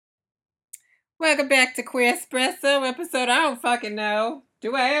Welcome back to Queer Espresso episode. I don't fucking know.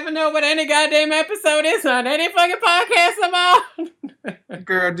 Do I ever know what any goddamn episode is on any fucking podcast I'm on?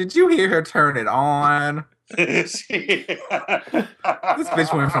 Girl, did you hear her turn it on? This bitch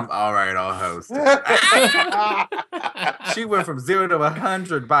went from all right, I'll host. She went from 0 to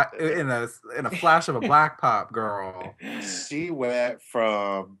 100 in a flash of a black pop, girl. She went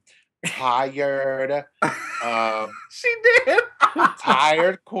from tired. She did.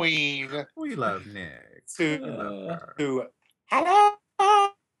 Tired queen. We love Nick. To hello.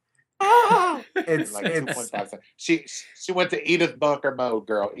 It's like 2.5. She went to Edith Bunker mode,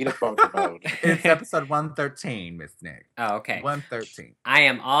 girl. Edith Bunker mode. It's episode 113, Miss Nick. Oh, okay. 113. I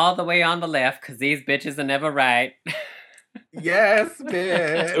am all the way on the left because these bitches are never right. Yes,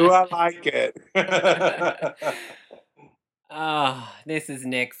 bitch. Ooh, I like it. Oh, this is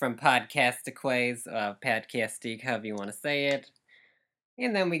Nick from Podcastaquays, Podcastique, however you want to say it.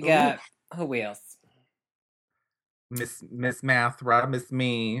 And then we got, who else? Miss Mathra, Miss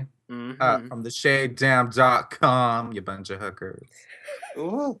Me, Mm-hmm. from theshadedam.com, you bunch of hookers.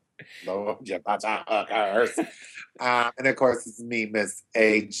 Ooh, Lord, you bunch of hookers. And of course, it's me, Miss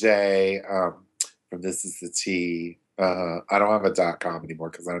AJ, from This Is the Tea. I don't have a .com anymore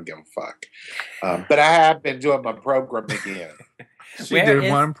because I don't give a fuck. But I have been doing my program again. She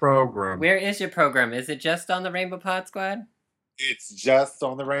did one program. Where is your program? Is it just on the Rainbow Pod Squad? It's just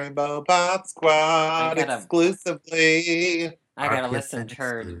on the Rainbow Pod Squad exclusively. I gotta listen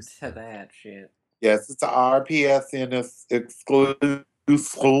to that shit. Yes, it's a RPSN exclusive.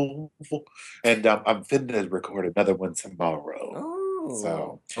 And I'm finna record another one tomorrow.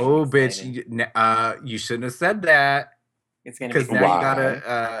 Oh, bitch! You shouldn't have said that. It's gonna because now you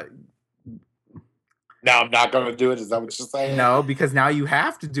gotta. Now I'm not gonna do it. Is that what you're saying? No, because now you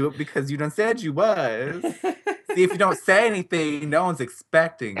have to do it because you done said you was. See, if you don't say anything, no one's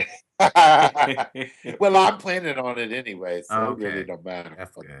expecting. Well, I'm planning on it anyway, so it really don't matter.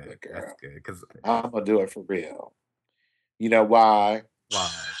 That's good. That's good because I'm gonna do it for real. You know why? Why?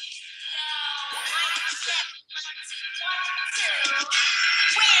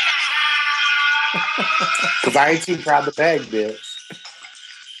 Because I ain't too proud to beg, bitch.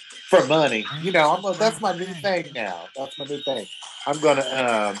 For money. You know, that's my new thing now. That's my new thing. I'm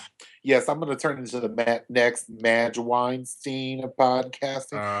gonna I'm gonna turn into the next Madge Weinstein of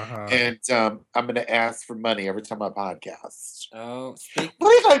podcasting. And I'm gonna ask for money every time I podcast. Oh, can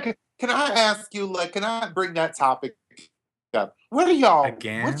I ask you, can I bring that topic up? What are y'all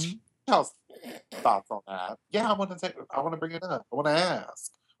again? What's y'all's thoughts on that? Yeah, I wanna bring it up. I wanna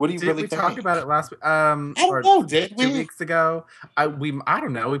ask. What do you really think? We talked about it last week? I don't know, did we? 2 weeks ago? I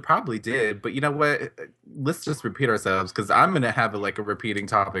don't know. We probably did. But you know what? Let's just repeat ourselves because I'm going to have a repeating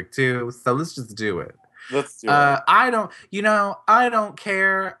topic too. So let's just do it. Let's do it. I don't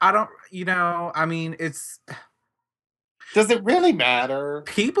care. I mean, it's... Does it really matter?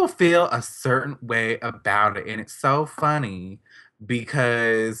 People feel a certain way about it. And it's so funny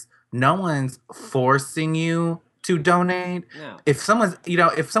because no one's forcing you to donate. No. If someone's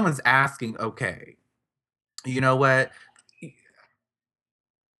asking, okay, you know what?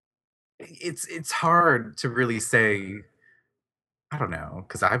 It's hard to really say. I don't know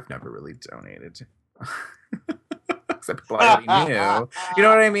because I've never really donated, except people I already knew. You know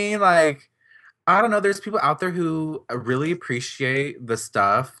what I mean? Like, I don't know. There's people out there who really appreciate the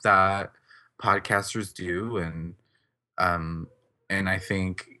stuff that podcasters do, and I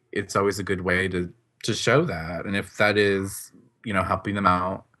think it's always a good way to show that. And if that is, helping them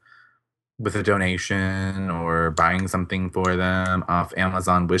out with a donation or buying something for them off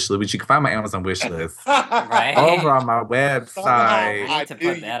Amazon wishlist, which you can find my Amazon wishlist right over on my website. I need to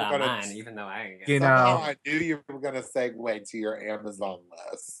put that on mine, even though I ain't Somehow I knew you were going to segue to your Amazon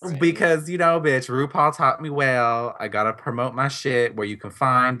list. Because, bitch, RuPaul taught me well. I got to promote my shit where you can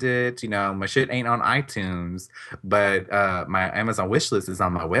find it. My shit ain't on iTunes, but my Amazon wishlist is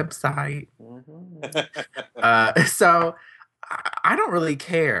on my website. Mm-hmm. So I don't really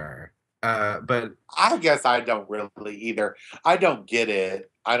care. But I guess I don't really either. I don't get it.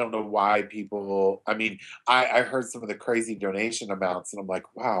 I don't know why people. I mean, I heard some of the crazy donation amounts, and I'm like,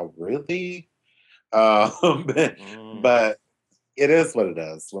 wow, really? But it is what it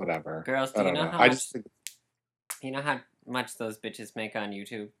is. Whatever. Girls, do you know how much? You know how much those bitches make on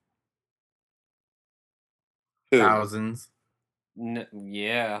YouTube? Thousands.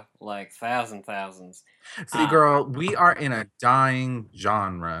 Yeah, like thousands. See, girl, we are in a dying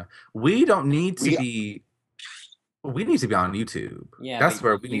genre. We don't need to be. We need to be on YouTube. Yeah, that's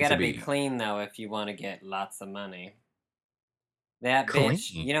where we need to be. You gotta be clean though if you want to get lots of money. That clean.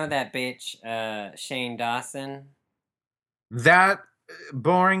 Bitch, you know that bitch, Shane Dawson. That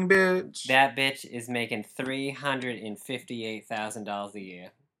Boring bitch. That bitch is making $358,000 a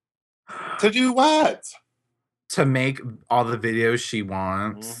year. To do what? To make all the videos she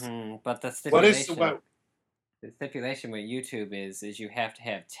wants. Mm-hmm. But the What is stipulation, the stipulation with YouTube is you have to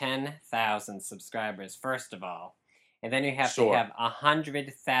have 10,000 subscribers first of all, and then you have to Sure. have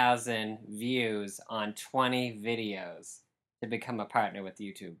 100,000 views on 20 videos to become a partner with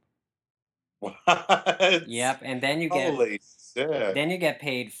YouTube. what? Yep, and then you get Holy shit. then you get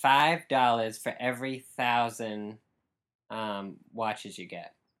paid $5 for every 1,000 watches you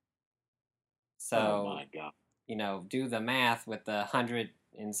get. So, Oh my God. you know, do the math with the 100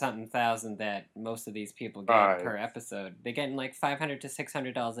 and something thousand that most of these people get Right. per episode. They're getting like $500 to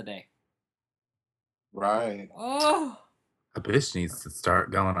 $600 a day. Right. Oh, A bitch needs to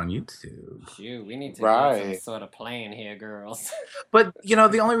start going on YouTube. shoot, we need to Right. get some sort of plan here, girls. But, you know,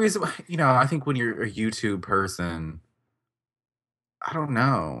 the only reason, you know, I think when you're a YouTube person, I don't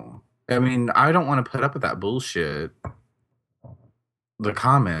know. I mean, I don't want to put up with that bullshit. The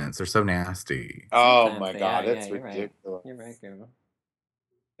comments are so nasty. Oh Sometimes my they God, are. it's Yeah, you're right. ridiculous. You're right, girl.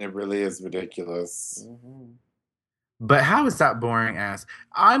 It really is ridiculous. Mm-hmm. But how is that boring ass?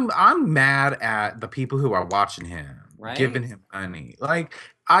 I'm mad at the people who are watching him, Right? giving him money. Like,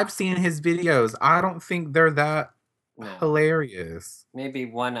 I've seen his videos. I don't think they're that No. hilarious. Maybe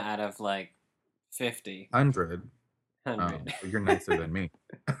 1 out of like 50. 100. 100. Oh, well, you're nicer than me.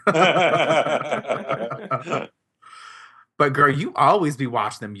 But girl, you always be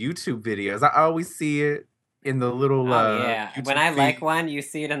watching them YouTube videos. I always see it in the little Oh, yeah. YouTube When I like feed, one, you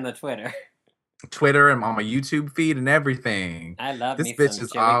see it on the Twitter. Twitter and on my YouTube feed and everything. I love This me bitch some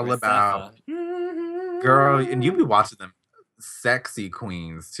is Joey all about Graceffa. girl, and you be watching them sexy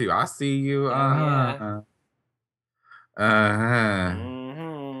queens too. I see you. Yeah.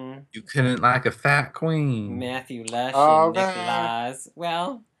 Mm-hmm. You couldn't like a fat queen. Matthew Lush Oh, and Nick God. Laws.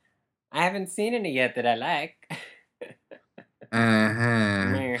 Well, I haven't seen any yet that I like.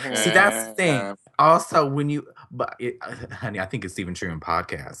 See, that's the thing. Also, when you, honey, I think it's even true in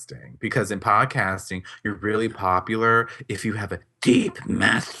podcasting because in podcasting, you're really popular if you have a deep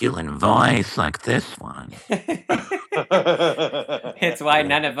masculine voice like this one. It's why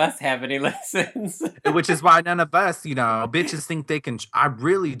none of us have any listens. Which is why none of us, you know, bitches think they can. I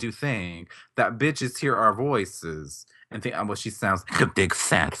really do think that bitches hear our voices and think, oh, well, she sounds like a big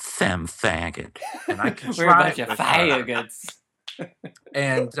fat femme faggot. And I can We're a try bunch it of with her. fire goods.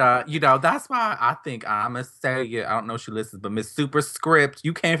 And, you know, that's why I think I'm going to say it. I don't know if she listens, but Miss Super Script,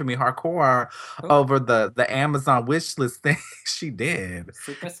 you came for me hardcore over the Amazon wish list thing she did.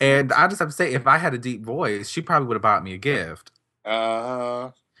 Super Script. And I just have to say, if I had a deep voice, she probably would have bought me a gift. Uh-huh.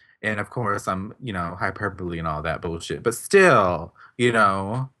 And of course, I'm, you know, hyperbole and all that bullshit. But still, you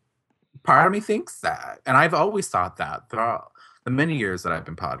know, part of me thinks that. And I've always thought that throughout the many years that I've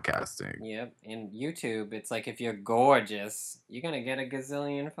been podcasting. Yep. And YouTube, it's like if you're gorgeous, you're going to get a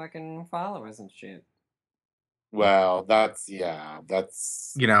gazillion fucking followers and shit. Well, that's, You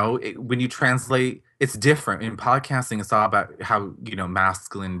know, when you translate, it's different. In podcasting, it's all about how, you know,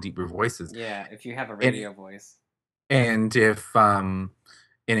 masculine, deeper voices. Yeah, if you have a radio voice. And if, and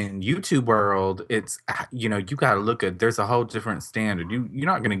in YouTube world, it's, you know, you got to look at, there's a whole different standard. You're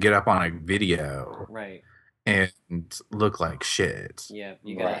not going to get up on a video. Right. And look like shit. Yeah,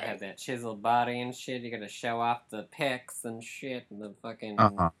 you gotta have that chiseled body and shit. You gotta show off the pecs and shit and the fucking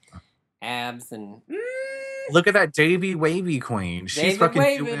abs and. Look at that Davy Wavy queen. She's fucking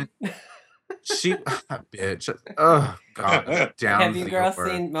doing. She, bitch. Oh God. Down. Have you girls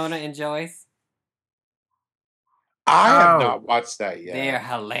seen Mona and Joyce? I have not watched that yet. They're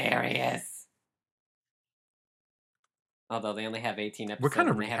hilarious. Although they only have 18 episodes. We're kind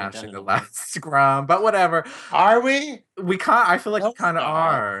of rehashing the last scrum, but whatever. Are we? We can't. I feel like we kind of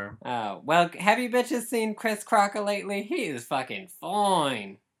are. Oh, well, have you bitches seen Chris Crocker lately? He is fucking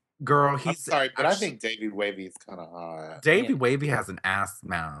fine. Girl, he's I'm sorry, but I think Davy Wavy is kind of hot. Davy Wavy has an ass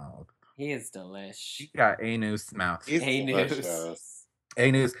mouth. He is delish. He got anus mouth. He's delicious.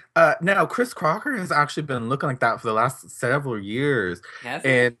 Anus. No, Chris Crocker has actually been looking like that for the last several years. Has he?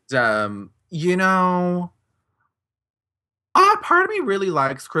 And you know, part of me really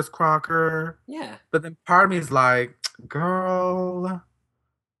likes Chris Crocker. Yeah. But then part of me is like, girl,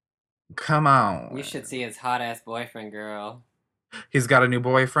 come on. You should see his hot ass boyfriend, girl. He's got a new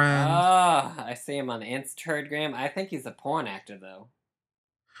boyfriend. Oh, I see him on the Instagram. I think he's a porn actor, though.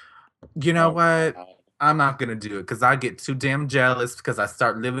 You know what? I'm not gonna do it because I get too damn jealous because I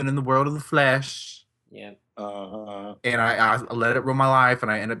start living in the world of the flesh. Yeah. And I let it rule my life, and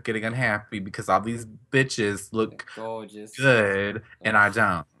I end up getting unhappy because all these bitches look gorgeous, good, and I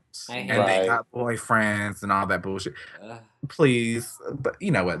don't. I hate And they Right. got boyfriends and all that bullshit. Ugh, Please. But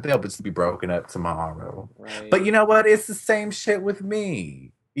you know what? They'll just be broken up tomorrow. right. But you know what? It's the same shit with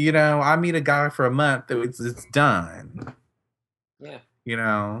me. You know, I meet a guy for a month, it's done. Yeah. You I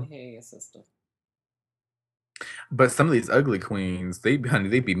know? hear you, sister. But some of these ugly queens, they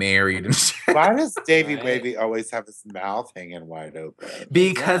be married and shit. Why does Davy Right. Wavy always have his mouth hanging wide open?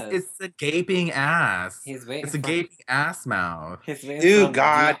 Because does. it's a gaping ass. He's waiting It's a for- gaping ass mouth. He's waiting Ew, for-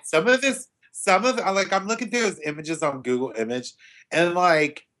 God. Like, I'm looking through his images on Google Image, and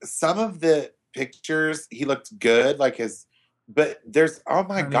like some of the pictures, he looked good. But there's, oh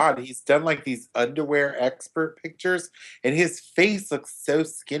my Honey. God, he's done like these underwear expert pictures, and his face looks so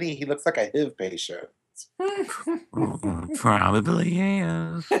skinny. He looks like a HIV patient. Probably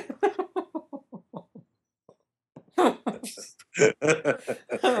is.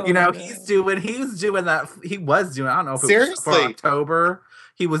 You know, he was doing that. He was doing, I don't know if it was for Seriously. October.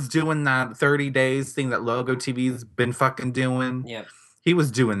 He was doing that 30 days thing that Logo TV's been fucking doing. Yep. He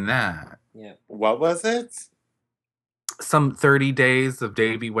was doing that. Yep. What was it? Some 30 days of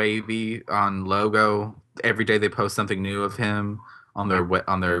Davy Wavy on Logo. Every day they post something new of him on their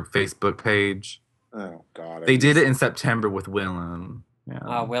Facebook page. Oh God. They did it in September with Willem. Yeah.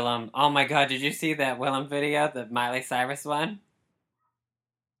 Oh, Willem. Oh my God, did you see that Willem video, the Miley Cyrus one?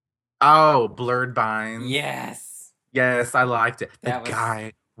 Oh, Blurred Binds. Yes. Yes, I liked it. That was-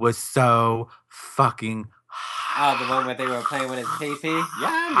 Guy was so fucking Oh, the one where they were playing with his pee-pee? Yum,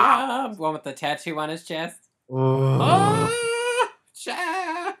 yum. The one with the tattoo on his chest? Oh,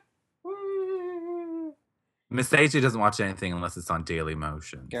 cha. Miss AJ doesn't watch anything unless it's on Daily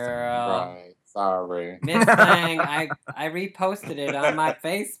Motion. Girl. Right. Sorry. Miss Lang, I reposted it on my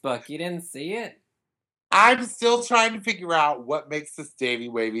Facebook. You didn't see it? I'm still trying to figure out what makes this Davy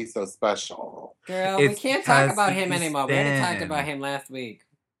Wavy so special. Girl, we It's can't talk because about him he's anymore. We had to talk thin. about him last week.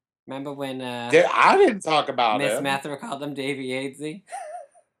 Remember when I didn't talk about Miss him. Mathra called him Davy Aidsy?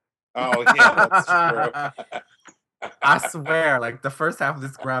 Oh yeah, that's true. I swear, like the first half of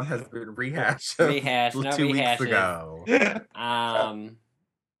this grab has been rehashed. Rehash, no 2 weeks rehashes. ago. Yeah, I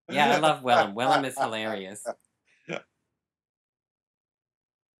love Willem. Willem is hilarious.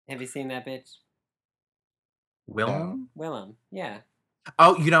 Have you seen that bitch? Willem? Willem, yeah.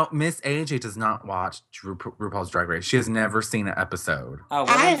 Oh, you know, Miss AJ does not watch RuPaul's Drag Race. She has never seen an episode. Oh,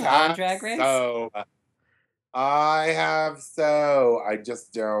 I Willem's on have Drag Race? I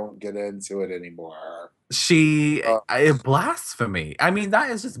just don't get into it anymore. Blasphemy. I mean, that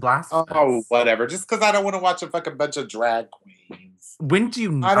is just blasphemous. Oh, whatever. Just because I don't want to watch a fucking bunch of drag queens. When do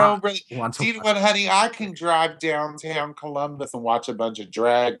you not I don't really want to see what, honey. I can drive downtown Columbus and watch a bunch of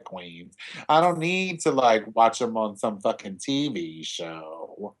drag queens. I don't need to like watch them on some fucking TV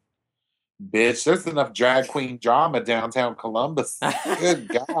show. Bitch, there's enough drag queen drama downtown Columbus. Good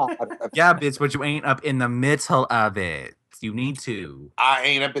God. Yeah, bitch, but you ain't up in the middle of it. You need to. I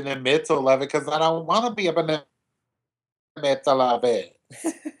ain't up in the middle of it because I don't want to be up in the middle of it.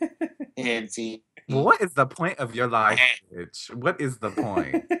 Auntie. Well, what is the point of your life, bitch? What is the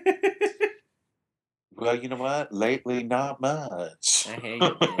point? Well, you know what? Lately, not much. I hate you,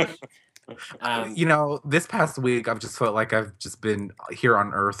 bitch. You know, this past week, I've just felt like I've just been here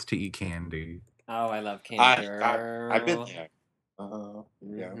on Earth to eat candy. Oh, I love candy, girl. I've been there.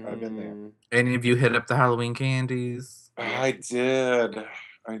 Yeah, I've been there. Any of you hit up the Halloween candies? I did.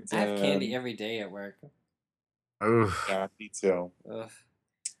 I have candy every day at work. Oof. Yeah, me too. Ugh.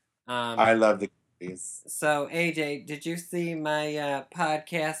 I love the candies. So, AJ, did you see my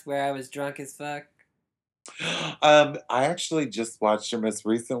podcast where I was drunk as fuck? I actually just watched your most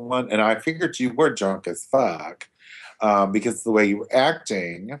recent one, and I figured you were drunk as fuck because the way you were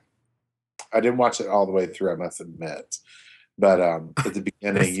acting. I didn't watch it all the way through, I must admit. But at the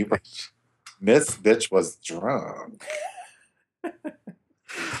beginning, Miss Bitch was drunk.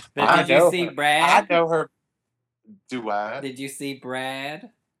 But did you see Brad? I know her. Do I? Did you see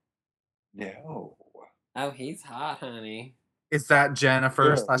Brad? No. Oh, he's hot, honey. Is that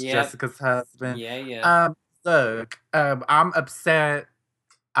Jennifer / Jessica's husband? Yeah. Look, I'm upset.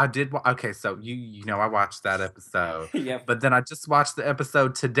 I did. Okay, so you know I watched that episode. Yep. But then I just watched the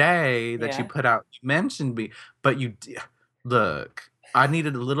episode today that you put out. You mentioned me, but look. I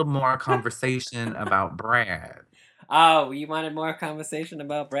needed a little more conversation about Brad. Oh, you wanted more conversation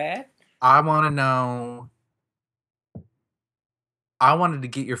about Brad? I want to know. I wanted to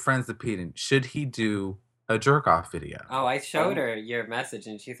get your friend's opinion. Should he do a jerk off video? Oh, I showed her your message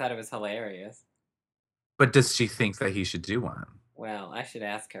and she thought it was hilarious. But does she think that he should do one? Well, I should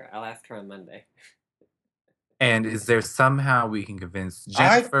ask her. I'll ask her on Monday. And is there somehow we can convince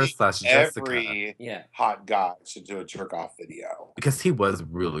I Jennifer think slash Jessica? every Yeah. hot guy should do a jerk off video. Because he was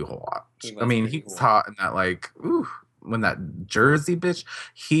really hot. He I was mean, pretty he was cool. hot in that, like, ooh, when that Jersey bitch,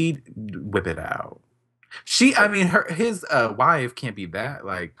 he'd whip it out. I mean, his wife can't be that,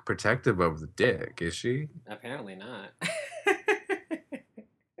 like, protective over the dick, is she? Apparently not.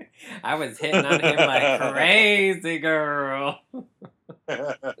 I was hitting on him like crazy, girl.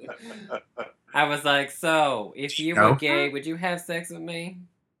 I was like, so, if you were No? gay, would you have sex with me?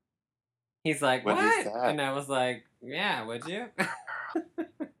 He's like, What what? is that? And I was like, yeah, would you?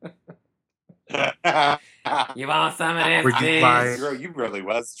 You want some of this, Were you bitch? like- Girl, you really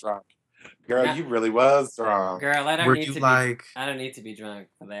was drunk. Girl, No. you really was drunk. Girl, I don't Were need you to like, be. I don't need to be drunk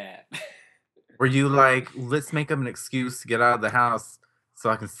for that. were you like, let's make him an excuse to get out of the house so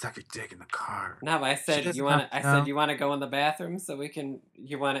I can suck your dick in the car? No, I said doesn't you wanna. have to I know. said you wanna go in the bathroom so we can.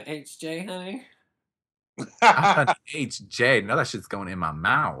 You wanna HJ, honey? I thought HJ. No, that shit's going in my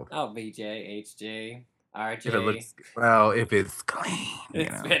mouth. Oh, BJ, HJ, RJ. If it looks well, if it's clean, you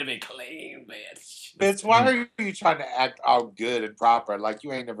It's know. better be clean, bitch. Bitch, why are you trying to act all good and proper like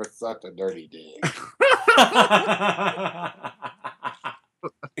you ain't never sucked a dirty dick?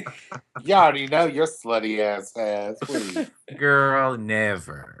 You already know your slutty ass has. Please. Girl,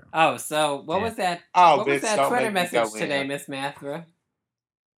 never. Oh, so what was that? Oh, what was bitch, that don't Twitter make me go message today, in. Miss Mathra?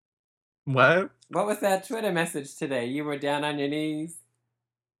 What? What was that Twitter message today? You were down on your knees.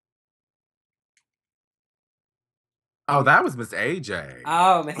 Oh, that was Miss AJ.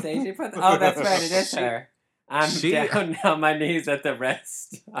 Oh, Miss AJ put. Oh, that's right. It is She- her. I'm she- down on my knees at the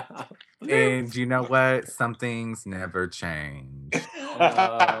rest stop. And you know what? Some things never change.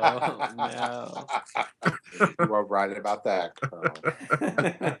 Oh no. You are right about that, girl.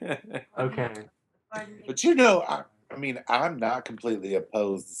 Okay. But you know, I mean, I'm not completely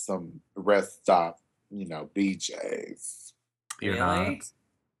opposed to some rest stop, BJs. You're Really? not.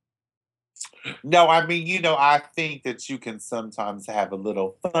 No, I mean, I think that you can sometimes have a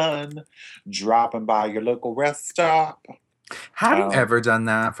little fun dropping by your local rest stop. Have you Um, ever done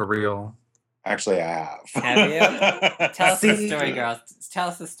that for real? Actually, I have. Have you? Tell us the See? story, girls. Tell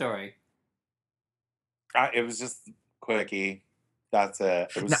us the story. It was just quickie. That's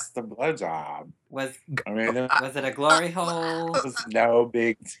it. It was No. just a blowjob. Was I mean, it was it a glory hole? was no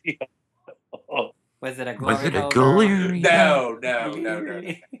big deal. Was it a Was glory it a hole? glory? No.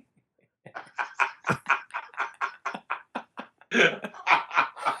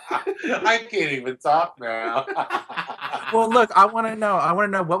 I can't even talk now. Well, look, I want to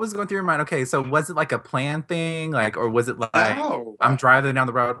know. What was going through your mind. Okay, so was it like a planned thing, like, or was it like No. I'm driving down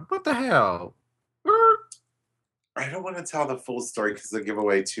the road? What the hell? I don't want to tell the full story because they give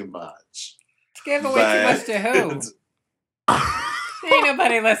away too much. Give away too much to who? Ain't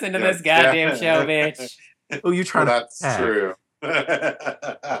nobody listen to this goddamn show, bitch. Oh, you trying Well, to? that's true.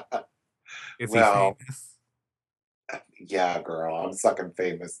 Is Well, he famous? yeah, girl, I'm sucking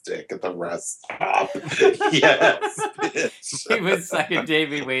famous dick at the rest stop. Yes, bitch. He was sucking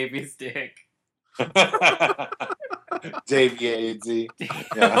Davy Wavy's dick. Davey A.D.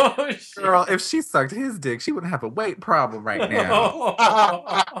 Yeah. Oh, shit. Girl, if she sucked his dick, she wouldn't have a weight problem right now.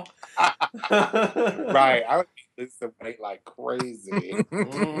 Right, I would lose the weight like crazy.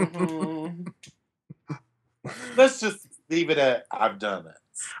 Mhm. Let's just leave it at I've done it.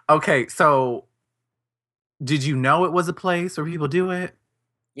 Okay, so did you know it was a place where people do it?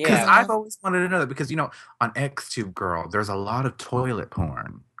 Because Yeah, I've always wanted to know that because, on XTube, girl, there's a lot of toilet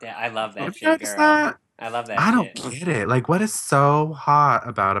porn. yeah, I love that Have you shit, noticed girl. that? I love that I don't shit. get it. Like, what is so hot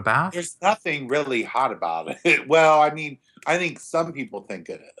about a bathroom? There's nothing really hot about it. Well, I mean, I think some people think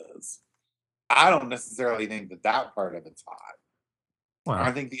it is. I don't necessarily think that part of it's hot. Well,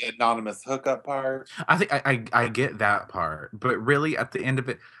 I think the anonymous hookup part. I think I get that part, but really at the end of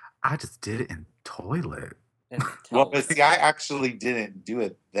it, I just did it in toilet. Well, but see, I actually didn't do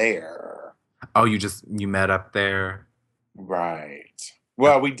it there. Oh, you met up there Right.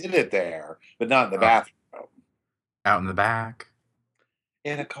 Well, we did it there, but not in the bathroom. out in the back.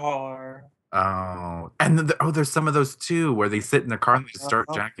 In a car. Oh, and then there's some of those too where they sit in the car and they just start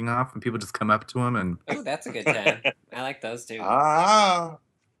jacking off, and people just come up to them and. Oh, that's a good time. I like those too.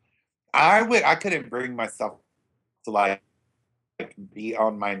 I couldn't bring myself to like be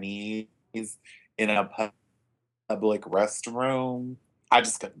on my knees in a public restroom. I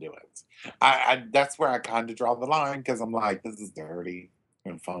just couldn't do it. I that's where I kind of draw the line because I'm like, this is dirty.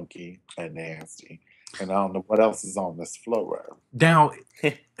 and funky and nasty. And I don't know what else is on this floor. Now,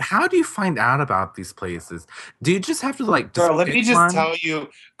 how do you find out about these places? Do you just have to like just Girl, let pick me just one? tell you,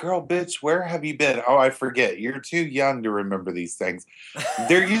 girl, bitch, where have you been? Oh, I forget. You're too young to remember these things.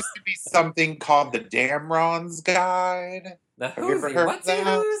 There used to be something called the Damron's Guide. The Have you ever who's? heard What's of he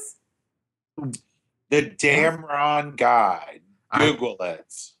that? who's? The Damron Guide. Google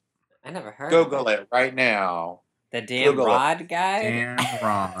it. I never heard Google of it. it right now. The Damn Google it. Rod Guide?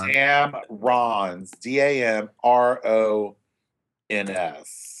 Damron. Damron's.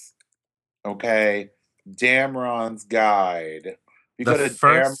 Damrons. Okay? Damron's Guide. You The go to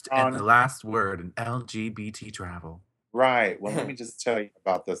first and the Damron. last word in LGBT travel. Right. Well, let me just tell you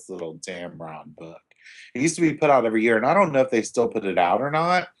about this little Damron book. It used to be put out every year, and I don't know if they still put it out or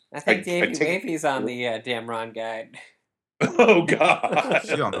not. I think I Davey take- Wavy's on the Damn Ron Guide. Oh, God.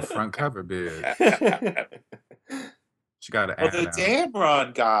 She on the front cover, bitch. She got an Well, ad the out.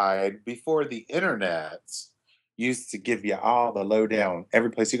 Damron Guide before the internet used to give you all the lowdown every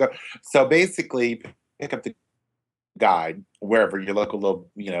place you go. So basically, pick up the guide wherever your local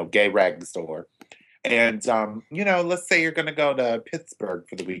little gay rag store, and let's say you're going to go to Pittsburgh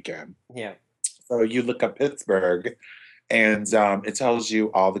for the weekend. Yeah. So you look up Pittsburgh, and it tells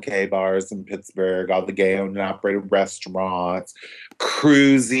you all the gay bars in Pittsburgh, all the gay owned and operated restaurants,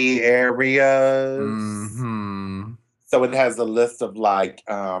 cruisy areas. Mm-hmm. So it has a list of like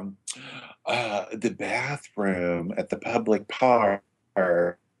the bathroom at the public park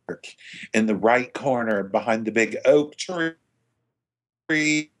in the right corner behind the big oak tree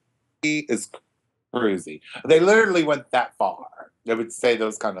is cruisy. They literally went that far. They would say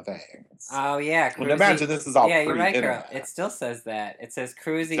those kind of things. Oh, yeah. And imagine this is all yeah, you're right, girl. pre-internet. It still says that. It says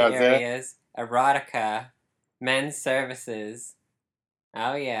cruisy Does it? areas, erotica, men's services.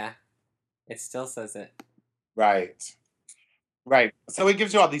 Oh, yeah. It still says it. Right. So it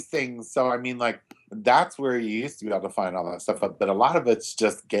gives you all these things. So I mean, like, that's where you used to be able to find all that stuff. But a lot of it's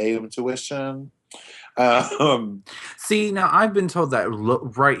just gay intuition. See, now I've been told that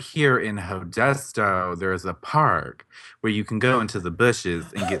right here in Modesto, there's a park where you can go into the bushes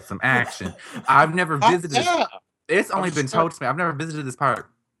and get some action. I've never visited. Yeah. It's only I'm been sure. told to me. I've never visited this park.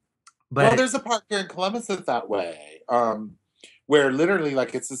 But Well, there's a park here in Columbus that's that way. Where literally,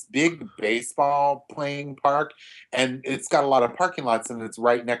 like, it's this big baseball playing park, and it's got a lot of parking lots, and it's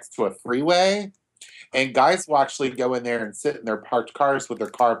right next to a freeway. And guys will actually go in there and sit in their parked cars with their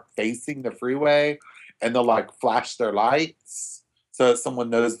car facing the freeway, and they'll like flash their lights so that someone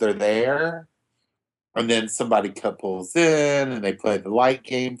knows they're there. And then somebody pulls in, and they play the light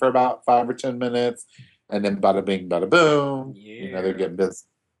game for about 5 or 10 minutes, and then bada bing, bada boom. Yeah. They're getting busy.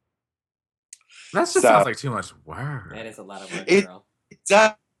 that just sounds like too much work. That is a lot of work, It- girl. It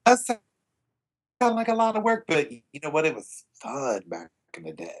does sound like a lot of work, but you know what? It was fun back in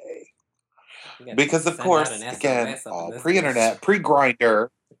the day. You gotta Because of send course, out an SOS again, up in all this pre-internet,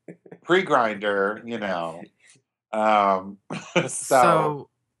 pre-grinder, so, So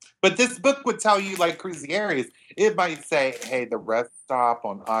but this book would tell you like cruisy areas. It might say, hey, the rest stop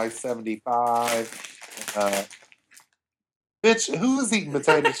on I-75. Bitch, who's eating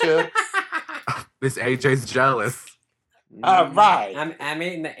potato chips? this AJ's jealous. Right. I'm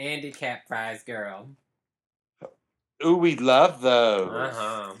eating the Andy Cap fries, girl. Ooh, we love those.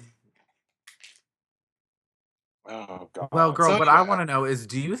 Uh-huh. Oh, God. Well, girl, So what I anyway, want to know is,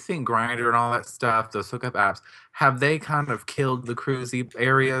 do you think Grindr and all that stuff, those hookup apps, have they kind of killed the cruisy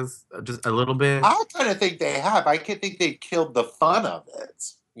areas just a little bit? I kind of think they have. I could think they killed the fun of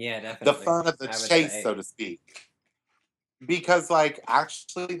it. Yeah, definitely. The fun of the I would chase, say. so to speak. Because, like,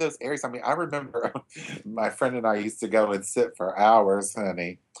 actually, those areas, I mean, I remember my friend and I used to go and sit for hours,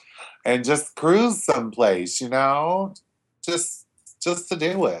 honey, and just cruise someplace, just to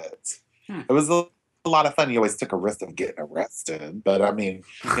do it. It was a lot of fun. You always took a risk of getting arrested, but I mean,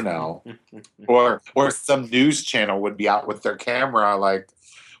 or some news channel would be out with their camera, like,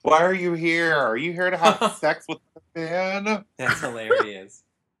 why are you here? Are you here to have sex with a man? That's hilarious.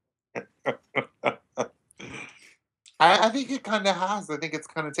 I think it kind of has. I think it's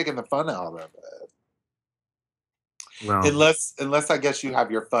kind of taken the fun out of it. Well, Unless I guess you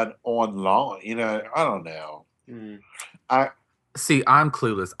have your fun online. I don't know. see, I'm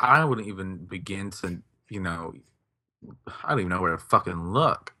clueless. I wouldn't even begin to, I don't even know where to fucking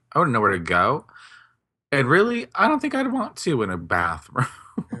look. I wouldn't know where to go. And really, I don't think I'd want to in a bathroom.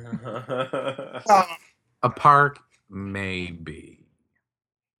 A park, maybe.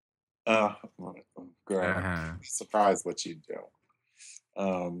 Girl, I'm surprised what you do.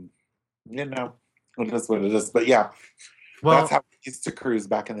 It is what it is. But yeah, Well, that's how we used to cruise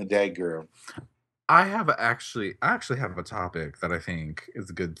back in the day, girl. I actually have a topic that I think is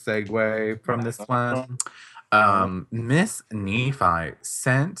a good segue from this one. Miss Nephi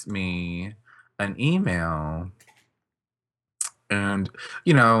sent me an email, and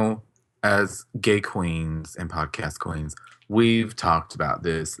you know, as gay queens and podcast queens, we've talked about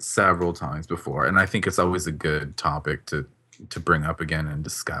this several times before, and I think it's always a good topic to bring up again and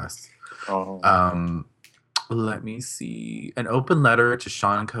discuss. Oh. Let me see. An open letter to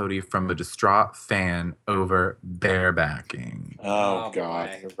Sean Cody from a distraught fan over barebacking. Oh, Oh, God.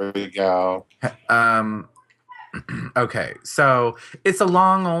 boy. Here we go. Okay, so it's a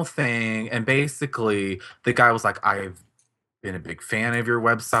long old thing, and basically the guy was like, I've been a big fan of your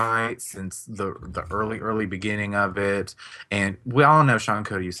website since the early beginning of it, and we all know Sean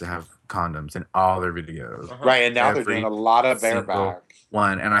Cody used to have condoms in all their videos. Uh-huh. Right, and now they're doing a lot of single bareback.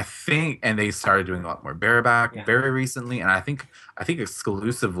 one, and I think, and they started doing a lot more bareback Yeah. very recently, and I think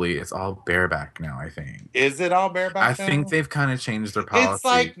exclusively it's all bareback now. I think Is it all bareback? I think now? they've kind of changed their policy. It's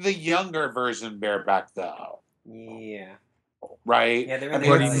like the younger version bareback, though. Yeah. Right? Yeah, they're I in mean,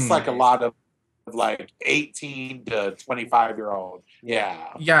 What do it's you just mean? like a lot of like 18 to 25-year-old.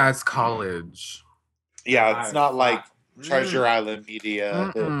 Yeah. Yeah, it's college. Yeah, it's not like Mm. Treasure Island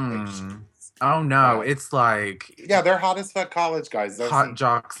Media. Mm-mm. Oh no, Right. it's like Yeah, they're hot as fuck college guys. Those hot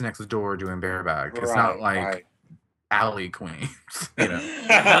jocks next door doing bareback. It's not like alley queens, you know.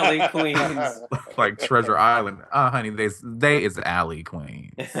 Alley queens. Like Treasure Island. Honey, they is alley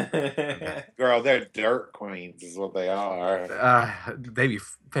queens. Girl, they're dirt queens is what they are. They be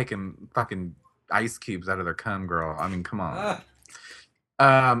taking fucking ice cubes out of their cum, girl. I mean, come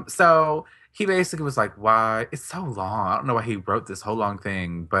on. So he basically was like, why? It's so long. I don't know why he wrote this whole long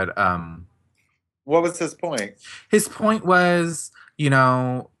thing, but What was his point? his point was, you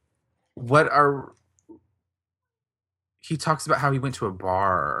know, he talks about how he went to a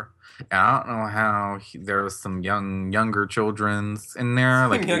bar, and I don't know how there was some younger children's in there,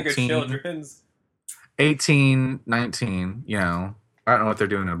 like Younger 18, children's. 18, 19, you know. I don't know what they're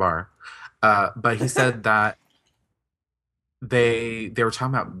doing in a bar. But he said that they were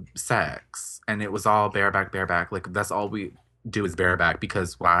talking about sex, and it was all bareback. Like, that's all we do is bareback.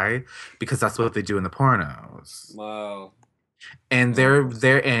 Because why? Because that's what they do in the pornos. Whoa. And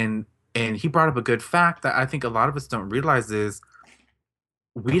and he brought up a good fact that I think a lot of us don't realize is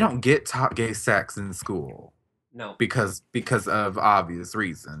we don't get taught gay sex in school. No. Because of obvious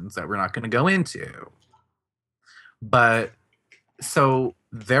reasons that we're not going to go into. But so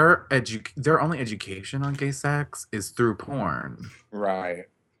their only education on gay sex is through porn. Right.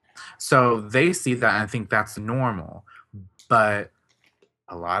 So they see that and think that's normal. But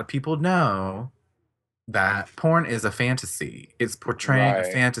a lot of people know that porn is a fantasy. It's portraying a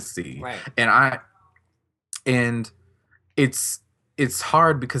fantasy. Right. And it's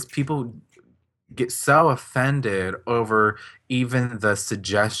hard because people get so offended over even the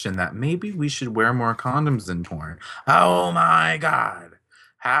suggestion that maybe we should wear more condoms in porn. Oh my God.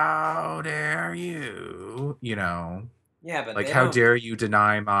 How dare you? You know. Yeah, but like, they how don't... dare you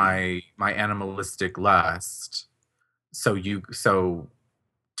deny my animalistic lust so to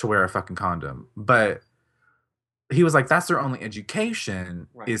wear a fucking condom. But he was like, that's their only education,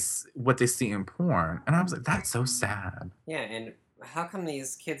 is what they see in porn. And I was like, that's so sad. Yeah, and how come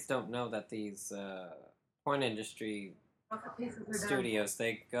these kids don't know that these porn industry studios,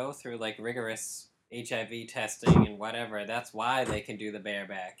 they go through like rigorous HIV testing and whatever. That's why they can do the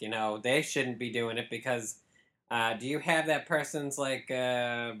bareback. You know, they shouldn't be doing it because do you have that person's like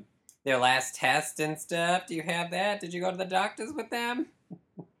their last test and stuff? Do you have that? Did you go to the doctors with them?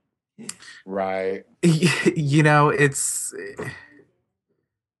 Right. You know, it's...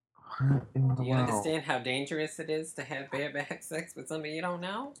 Do you understand how dangerous it is to have bareback sex with somebody you don't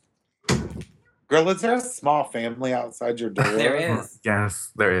know? Girl, is there a small family outside your door? There is.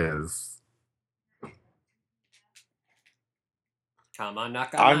 Yes, there is. Come on,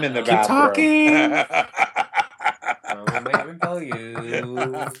 knock on. I'm in the Keep bathroom. I'm waiting for you.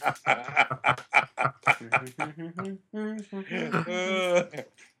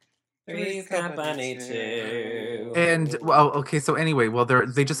 Three's company too. And well, okay, so anyway, well,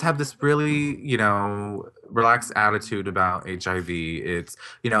 they just have this really, you know, relaxed attitude about HIV. It's,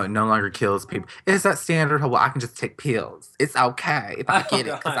 you know, it no longer kills people. It's that standard, well, I can just take pills. It's okay if I get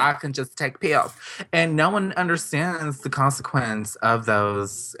it because I can just take pills. And no one understands the consequence of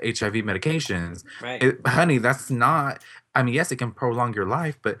those HIV medications. Right. Honey, that's not, I mean, yes, it can prolong your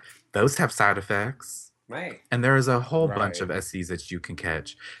life, but those have side effects. Right. And there is a whole bunch of STDs that you can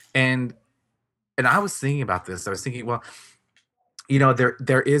catch. And I was thinking about this. I was thinking, well, you know,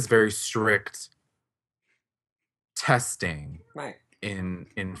 there is very strict testing. Right.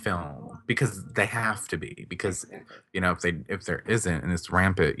 in film because they have to be, because Exactly. you know, if there isn't and it's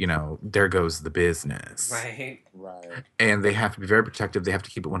rampant, you know, there goes the business. Right. And they have to be very protective. They have to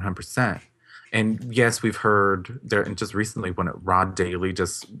keep it 100%. And yes, we've heard there, and just recently when Rod Daly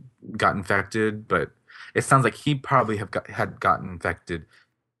just got infected, but it sounds like he probably had gotten infected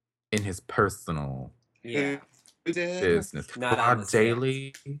in his personal Yeah. Who did? business. Not on the Rod set.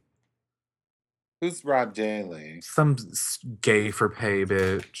 Daly, Who's Rod Daly? some gay for pay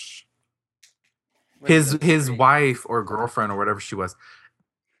bitch. What is it, His three? wife or girlfriend or whatever she was,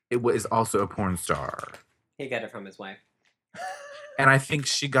 it was also a porn star. He got it from his wife. And I think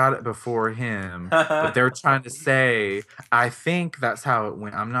she got it before him, but they're trying to say, I think that's how it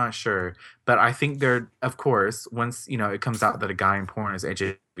went. I'm not sure, but I think they're, of course, once you know it comes out that a guy in porn is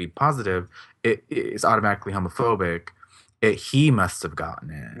HIV positive, it is automatically homophobic. He must have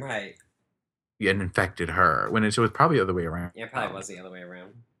gotten it, Right. and infected her when it was probably the other way around. Yeah, it probably was the other way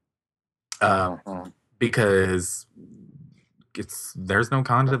around. Because there's no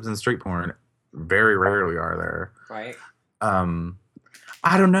condoms in street porn. Very rarely are there. Right.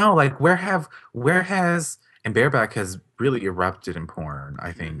 I don't know, like where has and Bareback has really erupted in porn,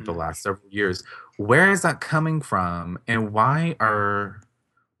 I think, the last several years. Where is that coming from, and what can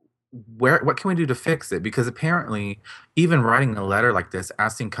we do to fix it? Because apparently, even writing a letter like this,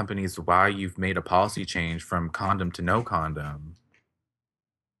 asking companies why you've made a policy change from condom to no condom,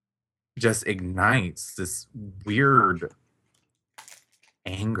 just ignites this weird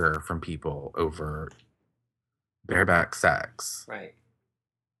anger from people over bareback sex. Right.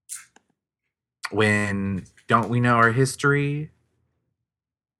 When don't we know our history?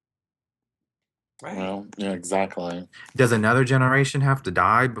 Right. Well, yeah, exactly. Does another generation have to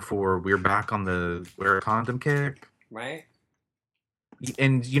die before we're back on the wear a condom kick? Right.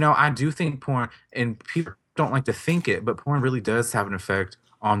 And you know, I do think porn, and people don't like to think it, but porn really does have an effect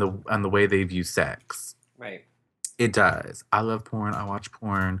on the way they view sex. Right. It does. I love porn. I watch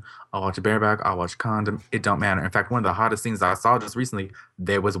porn. I watch a bareback. I watch condom. It don't matter. In fact, one of the hottest things I saw just recently,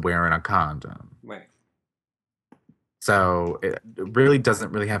 they was wearing a condom. Right. So it really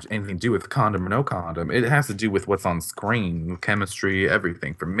doesn't really have anything to do with condom or no condom. It has to do with what's on screen, chemistry,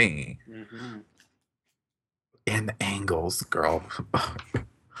 everything for me. Mm-hmm. And the angles, girl.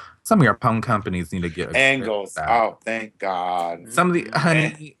 Some of your porn companies need to get angles. Oh, thank God. Some of the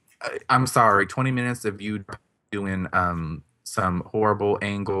honey. I'm sorry. 20 minutes of you doing some horrible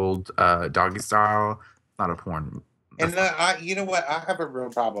angled doggy style. Not a porn. And you know what? I have a real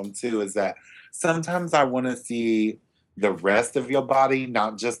problem too. Is that sometimes I want to see the rest of your body,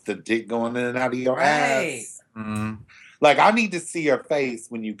 not just the dick going in and out of your ass. Mm. Like I need to see your face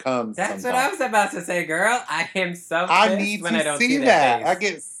when you come. That's what I was about to say, girl. I am so pissed I need when to I don't see that. I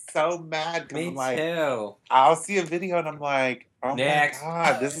get so mad because I'm like, too. I'll see a video and I'm like, oh Next. my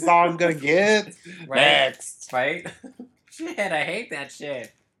God, this is all I'm gonna get. Right? Next, right? Shit, I hate that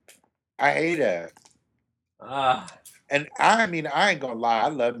shit. I hate it. And I mean, I ain't gonna lie, I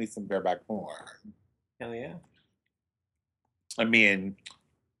love me some bareback porn. Hell yeah. I mean,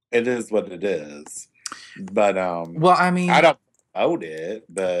 it is what it is. But well, I mean, I don't promote it,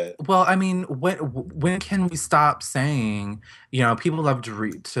 but well, I mean, when can we stop saying, you know, people love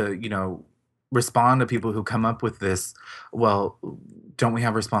to you know, respond to people who come up with this, well, don't we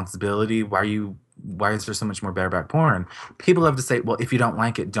have responsibility? Why is there so much more bareback porn? People love to say, well, if you don't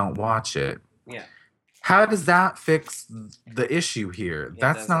like it, don't watch it. Yeah. How does that fix the issue here?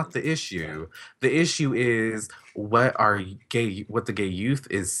 That's not the issue. The issue is what the gay youth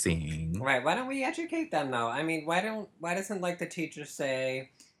is seeing. Right. Why don't we educate them though? I mean, why doesn't like the teacher say,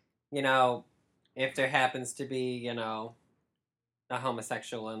 you know, if there happens to be, you know, a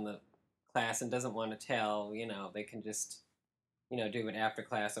homosexual in the class and doesn't want to tell, you know, they can just, you know, do it after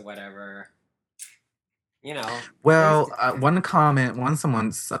class or whatever. You know. Well, in a comment,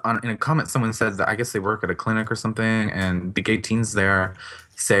 someone said that I guess they work at a clinic or something, and the gay teens there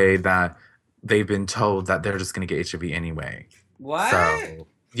say that they've been told that they're just going to get HIV anyway. What? So,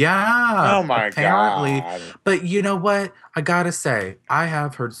 yeah. Oh my God. But you know what? I gotta say, I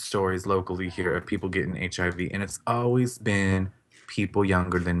have heard stories locally here of people getting HIV, and it's always been people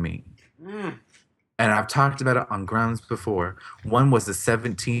younger than me. And I've talked about it on Grums before. One was a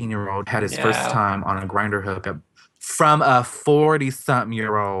 17-year-old had his first time on a grinder hookup from a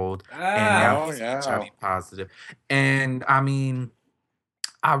 40-something-year-old, and now he's HIV positive. And I mean,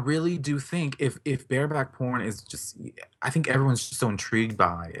 I really do think if bareback porn is just, I think everyone's just so intrigued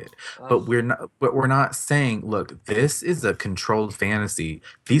by it. But we're not saying, look, this is a controlled fantasy.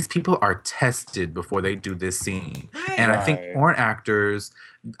 These people are tested before they do this scene. And I think porn actors,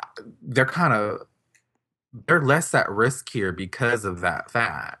 they're kind of they're less at risk here because of that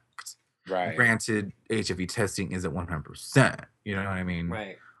fact. Right. Granted, HIV testing isn't 100%. You know what I mean?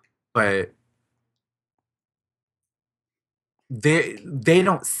 Right. But they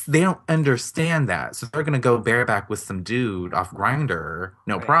don't understand that, so they're gonna go bareback with some dude off Grinder,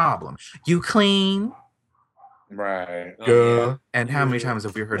 no Right. problem. You clean, Right. Oh, yeah. and how many Yeah. times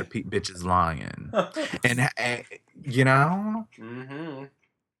have we heard of bitches lying? And you know, Mm-hmm.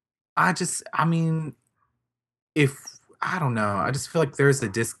 I mean, if I don't know, I just feel like there's a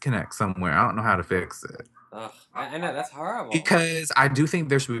disconnect somewhere. I don't know how to fix it. Ugh, I know, that's horrible. Because I do think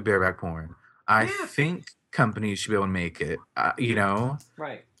there should be bareback porn. I Yeah. think companies should be able to make it. You know,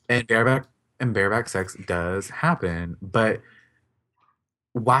 Right. and bareback sex does happen, but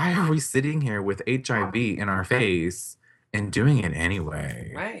why are we sitting here with HIV in our face and doing it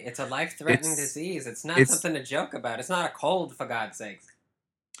anyway? Right. It's a life-threatening It's disease. It's not it's something to joke about. It's not a cold, for God's sake.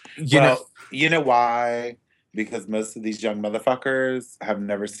 you know Well, you know why? Because most of these young motherfuckers have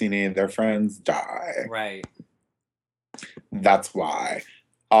never seen any of their friends die. Right. That's why.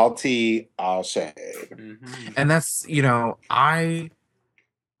 All tea, all shade. Mm-hmm. and that's I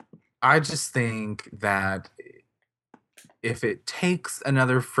just think that if it takes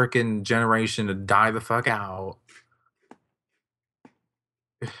another freaking generation to die the fuck out,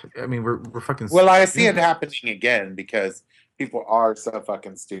 I mean we're fucking Well, I see it stupid. happening again because people are so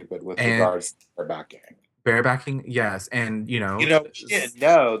fucking stupid with And regards to their backing. barebacking, yes, and you know, You know, we didn't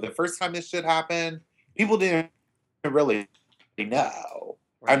know the first time this shit happened. People didn't really know.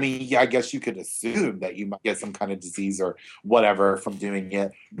 I Right. mean, yeah, I guess you could assume that you might get some kind of disease or whatever from doing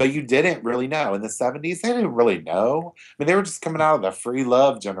it, but you didn't really know. In the 70s, they didn't really know. I mean, they were just coming out of the free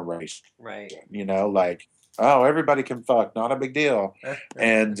love generation, Right. you know, like, oh, everybody can fuck, not a big deal.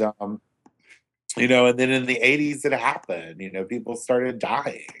 And, you know, and then in the 80s, it happened. You know, people started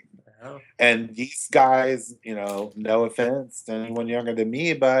dying. Oh. And these guys, you know, no offense to anyone younger than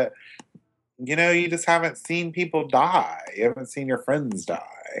me, but you know, you just haven't seen people die. You haven't seen your friends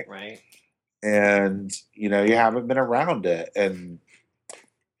die. Right. And, you know, you haven't been around it. And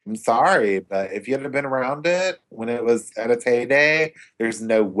I'm sorry, but if you had been around it when it was at its heyday, there's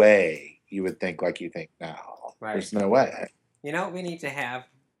no way you would think like you think now. Right. There's no way. You know what we need to have?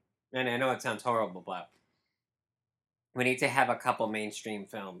 And I know it sounds horrible, but we need to have a couple mainstream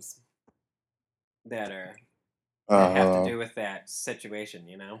films that have to do with that situation,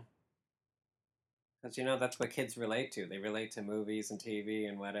 you know? Because, you know, that's what kids relate to. They relate to movies and TV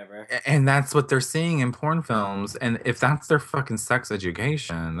and whatever. and that's what they're seeing in porn films, and if that's their fucking sex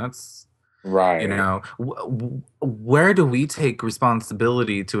education, that's Right. you know, where do we take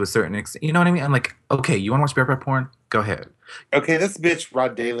responsibility to a certain extent? You know what I mean? I'm like, okay, you want to watch bareback porn? Go ahead. Okay, this bitch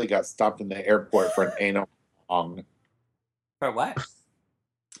Rod Daly got stopped in the airport for an anal prong. For what?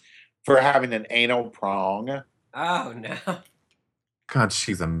 For having an anal prong. Oh, no. God,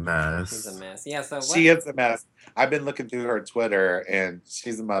 she's a mess. She's a mess. Yeah, so what? She is a mess. I've been looking through her Twitter, and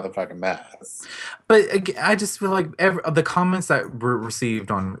she's a motherfucking mess. But I just feel like the comments that were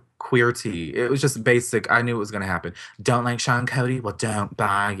received on Queer Tea, it was just basic. I knew it was going to happen. Don't like Sean Cody? Well, don't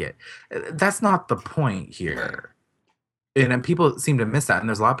buy it. That's not the point here. And then people seem to miss that. And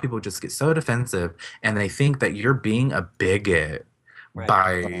there's a lot of people who just get so defensive, and they think that you're being a bigot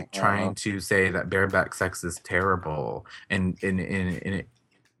by trying to say that bareback sex is terrible and it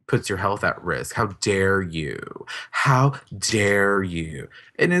puts your health at risk. How dare you? How dare you?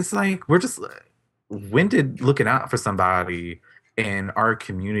 And it's like, we're just, when did looking out for somebody in our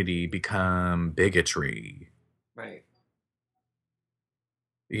community become bigotry? Right.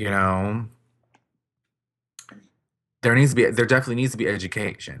 You know? There definitely needs to be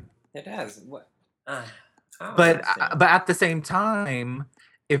education. It does. What? But at the same time,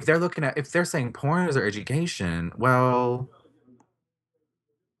 if they're saying porn is their education, well,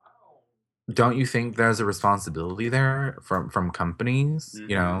 don't you think there's a responsibility there from companies? Mm-hmm.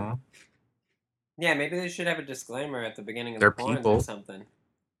 You know? Yeah, maybe they should have a disclaimer at the beginning of They're the porns people. or something.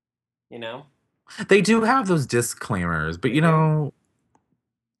 You know? They do have those disclaimers, but you know,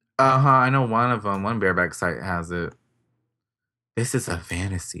 I know one of them, one bareback site has it. This is a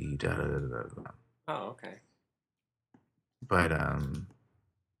fantasy. Da, da, da, da. Oh, okay. But I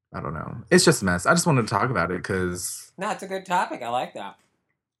don't know. It's just a mess. I just wanted to talk about it because No, it's a good topic. I like that.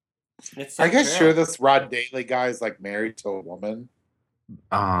 It's so I guess true. sure this Rod Daly guy is like married to a woman.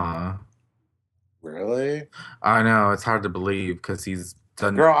 Really? I know, it's hard to believe because he's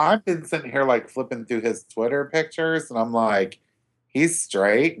done. Girl, I've been sitting here like flipping through his Twitter pictures, and I'm like, he's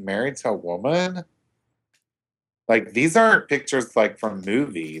straight, married to a woman. Like these aren't pictures like from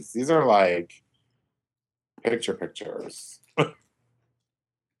movies. These are like pictures.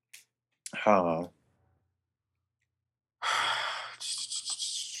 Huh.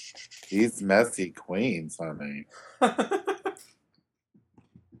 These messy queens, honey.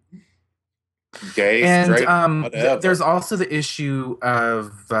 Gay, And straight, whatever. there's also the issue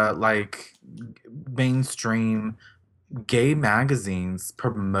of like mainstream gay magazines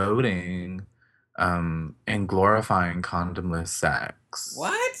promoting and glorifying condomless sex.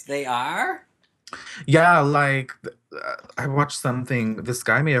 What? They are? Yeah, like I watched something. This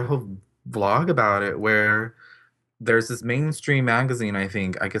guy made a whole vlog about it where there's this mainstream magazine, I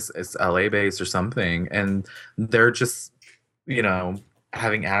think, I guess it's LA based or something, and they're just, you know,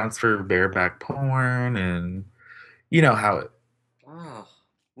 having ads for bareback porn and you know how it. Oh,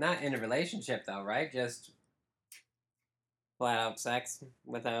 not in a relationship though, right? Just flat out sex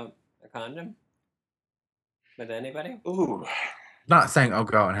without a condom with anybody. Ooh. Not saying oh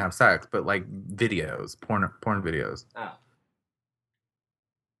go out and have sex, but like videos, porn videos. Oh,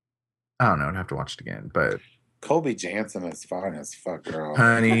 I don't know, I'd have to watch it again, but Colby Jansen is fine as fuck, girl.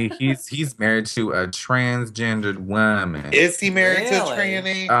 honey, he's married to a transgendered woman. Is he married to a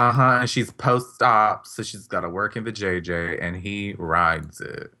Really? tranny? And she's post-op, so she's got to work in the JJ, and he rides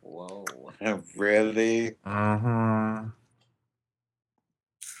it. Whoa. Really? Uh-huh.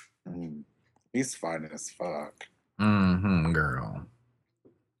 He's fine as fuck. Mm-hmm, girl.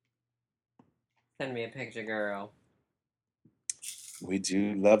 Send me a picture, girl. We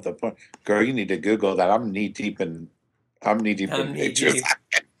do love the porn. Girl, you need to Google that. I'm knee deep in pictures.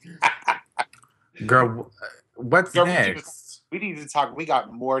 Girl, what's Girl, next? we need to talk. We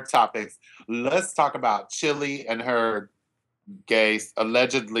got more topics. Let's talk about Chili and her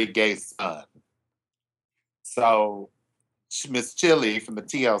allegedly gay son. So, Miss Chili from the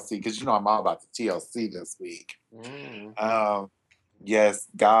TLC, because you know I'm all about the TLC this week. Yes,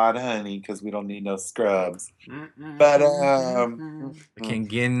 God, honey, because we don't need no scrubs. But I can't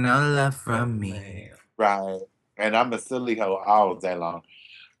get no love from me. Right, and I'm a silly hoe all day long.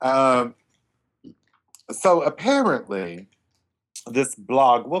 So apparently, this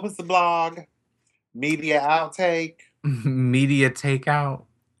blog. What was the blog? Media outtake. Media takeout.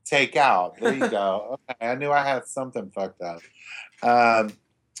 Take out. There you go. Okay, I knew I had something fucked up.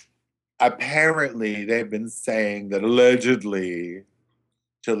 Apparently, they've been saying that allegedly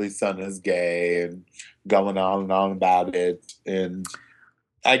Chili's son is gay and going on and on about it. And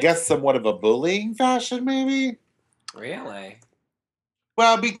I guess somewhat of a bullying fashion, maybe? Really?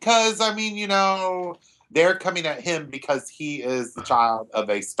 Well, because, I mean, you know, they're coming at him because he is the child of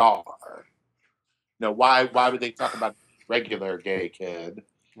a star. You know, why would they talk about regular gay kid?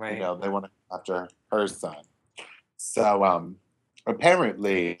 Right. You know, they want to go after her son. So,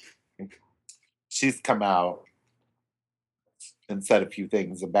 apparently, she's come out and said a few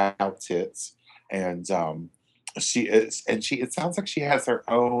things about it, and it sounds like she has her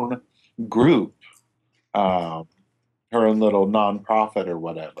own group, her own little nonprofit or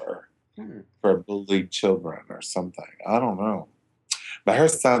whatever for bullied children or something. I don't know, but her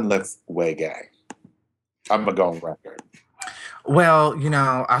son looks way gay. I'm gonna go on record. Well, you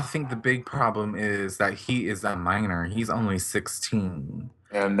know, I think the big problem is that he is a minor. He's only 16.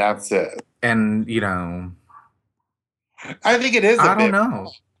 And that's it. And, you know, I think it is I don't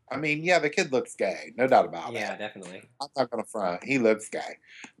know. I mean, yeah, the kid looks gay. No doubt about it. Yeah, definitely. I'm not going to front. He looks gay.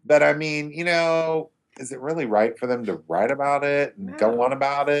 But I mean, you know, is it really right for them to write about it and go on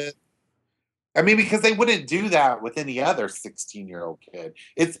about it? I mean, because they wouldn't do that with any other 16-year-old kid.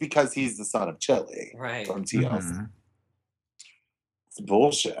 It's because he's the son of Chili from TLC. It's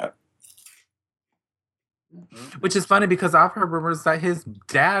bullshit. Which is funny because I've heard rumors that his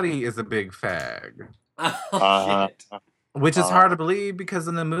daddy is a big fag. Shit. Which is hard to believe because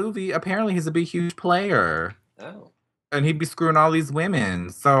in the movie, apparently he's a big, huge player. Oh. And he'd be screwing all these women.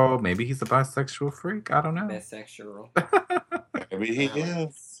 So maybe he's a bisexual freak. I don't know. Bisexual. Maybe he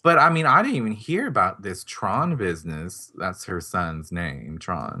is. But I mean, I didn't even hear about this Tron business. That's her son's name,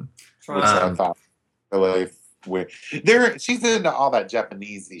 Tron. Which I thought really weird. She's into all that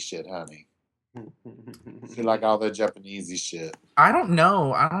Japanesey shit, honey. She like all the Japanesey shit. I don't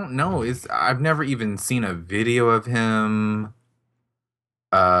know. I've never even seen a video of him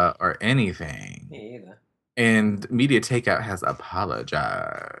or anything. Me either. And Media Takeout has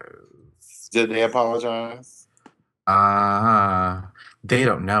apologized. Did they apologize? They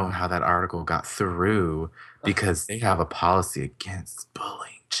don't know how that article got through because they have a policy against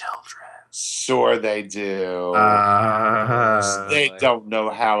bullying children. Sure they do. They don't know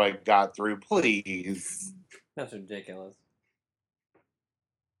how it got through, please. That's ridiculous.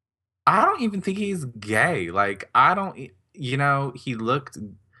 I don't even think he's gay. Like, you know, he looked,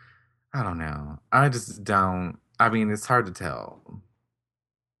 I don't know. I just don't, I mean, it's hard to tell.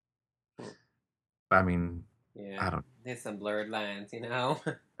 I mean, yeah. I don't There's some blurred lines, you know?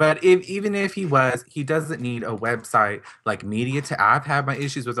 But even if he doesn't need a website like media. I've had my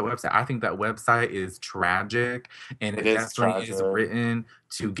issues with the website. I think that website is tragic, and It it is definitely is tragic. written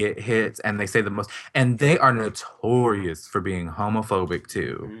to get hits. And they say the most, and they are notorious for being homophobic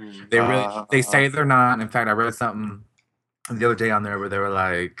too. Mm. They say they're not. In fact, I read something the other day on there where they were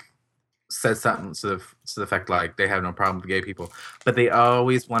like, said something to the fact like they have no problem with gay people, but they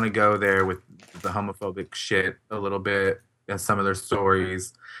always want to go there with the homophobic shit a little bit in some of their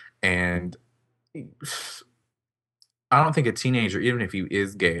stories. And I don't think a teenager, even if he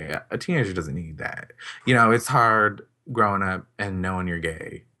is gay, a teenager doesn't need that. You know, it's hard growing up and knowing you're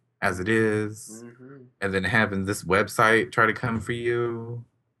gay as it is, Mm-hmm. and then having this website try to come for you.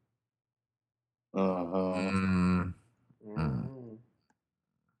 Uh-huh. Mm, mm. Mm-hmm.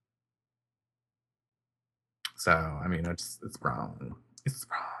 So I mean, it's wrong. It's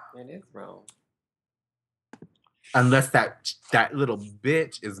wrong. It is wrong. Unless that little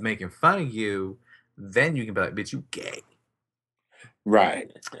bitch is making fun of you, then you can be like, bitch, you gay.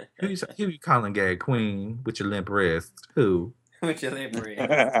 Right. Who you calling gay? Queen with your limp wrist? Who? With your livery.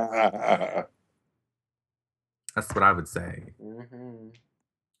 That's what I would say. Mm-hmm.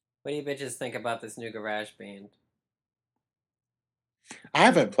 What do you bitches think about this new Garageband? I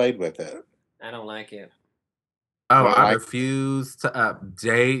haven't played with it. I don't like it. Oh, Don't I like refuse to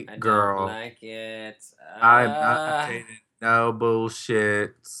update, I girl. don't like it. I'm not updating no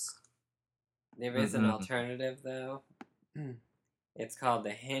bullshit. There is an alternative, though. It's called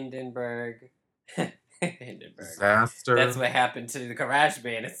the Hindenburg. Hindenburg. Disaster. That's what happened to the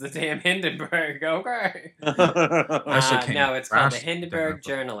Garageband. It's the damn Hindenburg. Okay. No, it's called the Hindenburg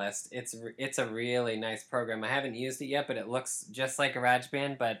Journalist. It's a really nice program. I haven't used it yet, but it looks just like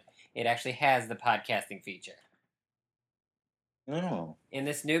GarageBand, but it actually has the podcasting feature. No. In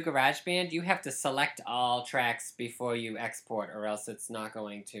this new GarageBand, you have to select all tracks before you export, or else it's not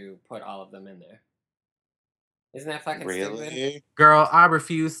going to put all of them in there. Isn't that fucking Really? stupid? Girl, I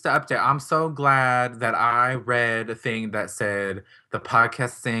refuse to update. I'm so glad that I read a thing that said the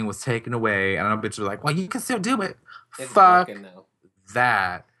podcast thing was taken away, and a bitch was like, "Well, you can still do it." It's Fuck broken, though.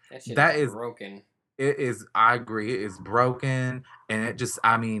 that. That shit That is is broken. It is. I agree. It is broken, and it just.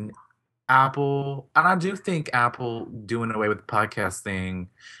 I mean, Apple, and I do think Apple doing away with the podcast thing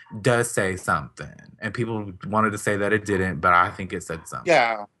does say something, and people wanted to say that it didn't, but I think it said something.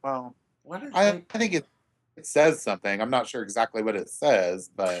 Yeah. Well, What is I think it says something. I'm not sure exactly what it says,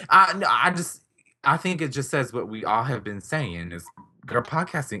 but No, I think it just says what we all have been saying is, girl,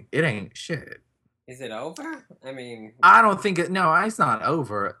 podcasting, it ain't shit. Is it over? I mean, I don't think it. No, it's not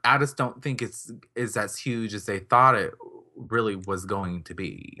over. I just don't think it's as huge as they thought it really was going to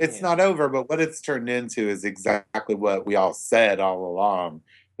be. it's not over. But what it's turned into is exactly what we all said all along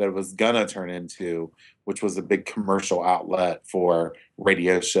that it was gonna turn into, which was a big commercial outlet for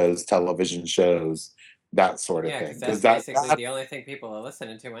radio shows, television shows, that sort of yeah, thing. because that's basically that the only thing people are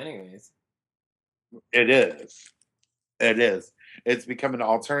listening to, anyways. it is. It is. It's become an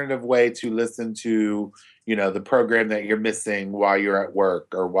alternative way to listen to, the program that you're missing while you're at work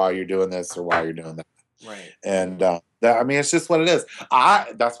or while you're doing this or while you're doing that. Right. And it's just what it is.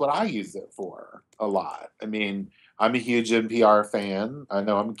 That's what I use it for a lot. I mean, I'm a huge NPR fan. I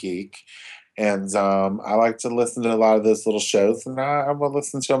know I'm a geek, and I like to listen to a lot of those little shows, and I will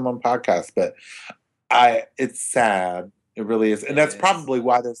listen to them on podcasts. But it's sad. It really is. And that's probably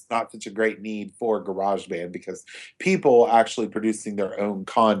why there's not such a great need for GarageBand, because people actually producing their own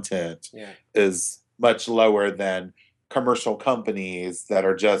content is much lower than commercial companies that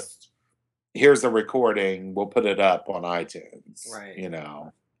are just, here's a recording, we'll put it up on iTunes. Right.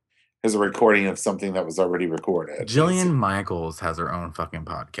 Here's a recording of something that was already recorded. Jillian Michaels has her own fucking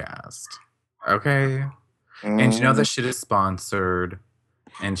podcast. Okay? And you know that shit is sponsored.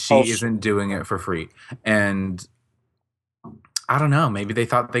 And she isn't doing it for free. And I don't know, maybe they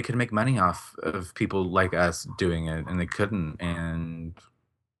thought they could make money off of people like us doing it, and they couldn't. And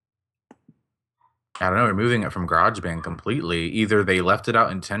I don't know, removing it from GarageBand completely. Either they left it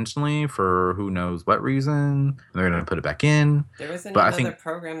out intentionally for who knows what reason, and they're going to put it back in. There isn't but another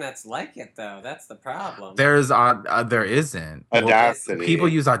program that's like it, though. That's the problem. There isn't. Audacity. Well, people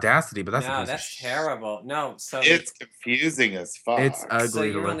use Audacity, but that's terrible. No, so it's confusing as fuck. It's ugly so to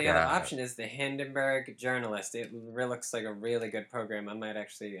your look only at. other option is the Hindenburg Journalist. It looks like a really good program. I might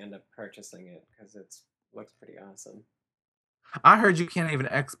actually end up purchasing it because it looks pretty awesome. I heard you can't even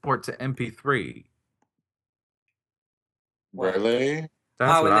export to MP3. What? Really?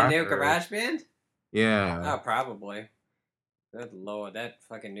 That's in the new GarageBand? Yeah. Oh, probably. Good lord, that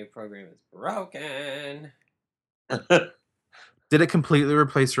fucking new program is broken. Did it completely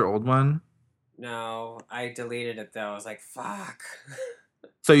replace your old one? No, I deleted it though. I was like, fuck.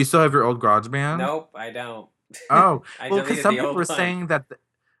 So you still have your old GarageBand? Nope, I don't. Oh, I well, because deleted some the people old were one. saying that.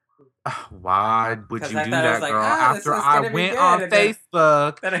 Why would Because you I do thought I was that, like, girl? this After is I gonna be went good, on and then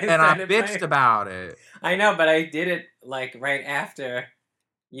Facebook I and I started bitched playing. about it. I know, but I did it like right after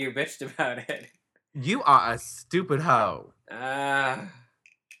you bitched about it. You are a stupid hoe. I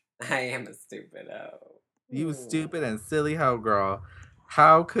am a stupid hoe. You a stupid and silly hoe, girl.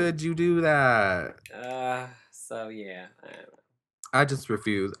 How could you do that? So yeah. I don't know. I just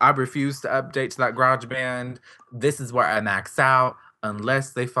refuse. I refuse to update to that GarageBand. This is where I max out unless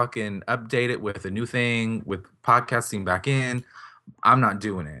they fucking update it with a new thing with podcasting back in. I'm not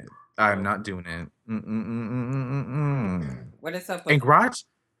doing it. I'm not doing it. What is up with And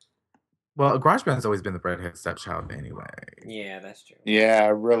GarageBand's always been the redhead stepchild anyway. Yeah, that's true. Yeah,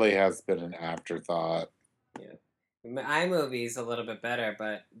 it really has been an afterthought. Yeah. iMovie's a little bit better,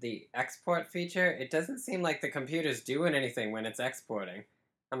 but the export feature, it doesn't seem like the computer's doing anything when it's exporting.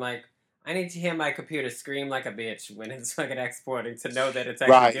 I'm like, I need to hear my computer scream like a bitch when it's fucking exporting to know that it's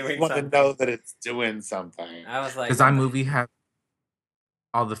actually Right, doing you want something. to know that it's doing something. I was like, Does iMovie have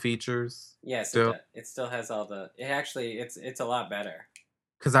all the features? Yes, still? it still has all the. It actually, it's a lot better.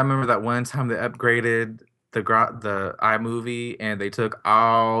 Because I remember that one time they upgraded the iMovie and they took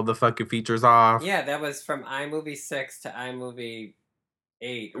all the fucking features off. Yeah, that was from iMovie 6 to iMovie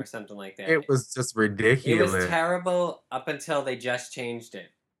 8 or something like that. It was just It ridiculous. was terrible up until they just changed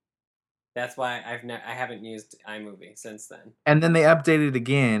it. That's why I haven't used iMovie since then. And then they updated it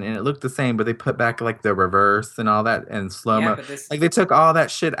again and it looked the same, but they put back like the reverse and all that and slow-mo. Yeah, but this, like they took all that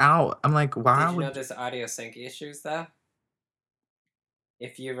shit out. I'm like, why did you would know there's audio sync issues though?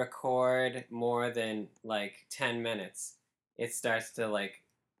 If you record more than like 10 minutes, it starts to like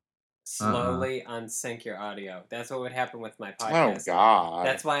slowly unsync your audio. That's what would happen with my podcast. Oh God.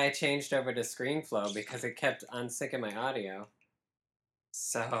 That's why I changed over to ScreenFlow, because it kept unsyncing my audio.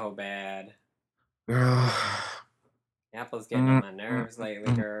 So bad. Apple's getting on my nerves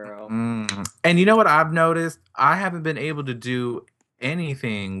lately, girl. And you know what I've noticed? I haven't been able to do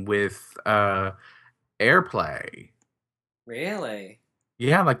anything with AirPlay. Really?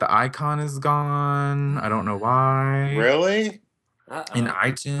 Yeah, like the icon is gone. I don't know why. Really? Uh-oh. In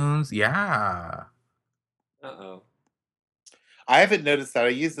iTunes, yeah. Uh-oh. I haven't noticed that. I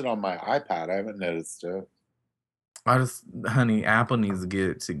use it on my iPad. I haven't noticed it. Honey, Apple needs to get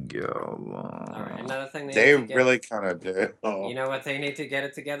it together. All right, another thing They really kind of do. You know what they need to get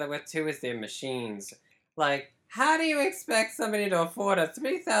it together with too is their machines. Like, how do you expect somebody to afford a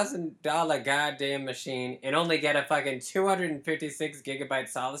 $3,000 goddamn machine and only get a fucking 256 gigabyte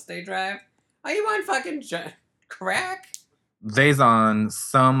solid state drive? Are you on fucking crack? They's on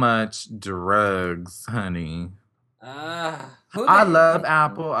so much drugs, honey. I love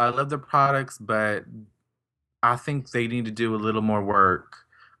Apple. I love their products, but I think they need to do a little more work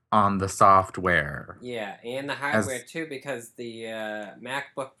on the software. Yeah, and the hardware too, because the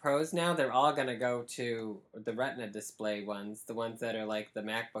MacBook Pros now, they're all going to go to the Retina display ones, the ones that are like the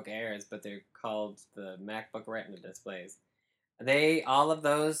MacBook Airs, but they're called the MacBook Retina displays. All of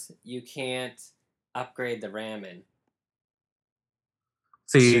those, you can't upgrade the RAM in.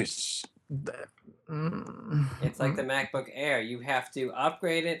 See, it's like the MacBook Air. You have to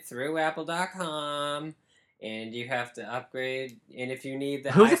upgrade it through Apple.com. And you have to upgrade, and if you need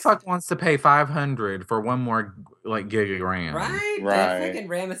the who the fuck wants to pay $500 for one more like gig of RAM? Right, that fucking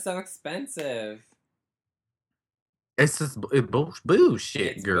RAM is so expensive. It's just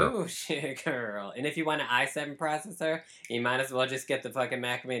bullshit, girl. Bullshit, girl. And if you want an i7 processor, you might as well just get the fucking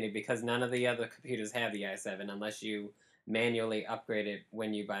Mac Mini, because none of the other computers have the i7 unless you manually upgrade it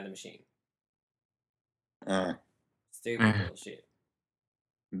when you buy the machine. Stupid bullshit.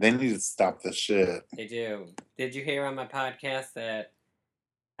 They need to stop the shit. They do. Did you hear on my podcast that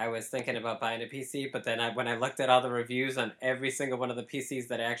I was thinking about buying a PC, but then when I looked at all the reviews on every single one of the PCs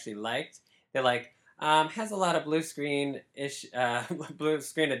that I actually liked, they're like, has a lot of blue screen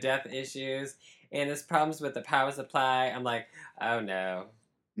of death issues, and there's problems with the power supply. I'm like, oh no.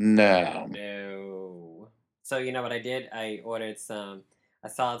 No. So you know what I did? I ordered a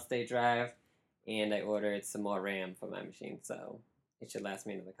solid state drive, and I ordered some more RAM for my machine, so it should last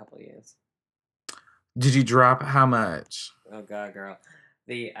me another couple of years. Did you drop how much? Oh god, girl.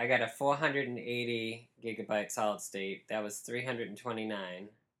 I got a 480 gigabyte solid state. That was $329.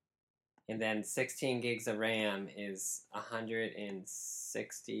 And then 16 gigs of RAM is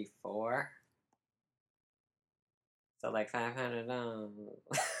 $164. So like $500.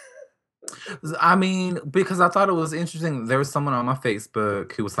 I mean, because I thought it was interesting. There was someone on my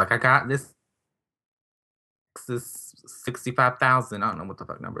Facebook who was like, I got this 65,000. I don't know what the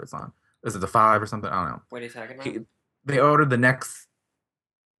fuck number it's on. Is it the 5 or something? I don't know. What are you talking about? They ordered the next.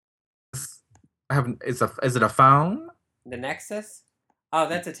 Is it a phone? The Nexus? Oh,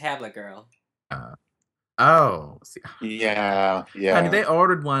 that's a tablet, girl. Uh, oh, see, Yeah, honey, yeah. they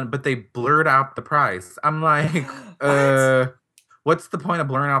ordered one, but they blurred out the price. I'm like, What? what's the point of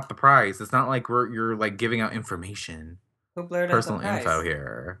blurring out the price? It's not like you're like giving out information, Who blurred out the personal info price?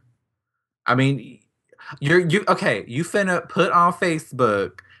 here. I mean, you okay? You finna put on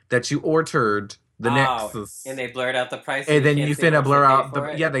Facebook that you ordered the Oh, and Nexus, they blurred out the price so and you then can't you see how finna much they blur paid out the for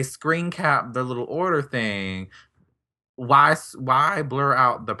it? yeah. They screen cap the little order thing. Why blur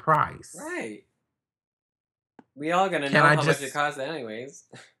out the price? Right. We all gonna Can know I how much it just? costs anyways.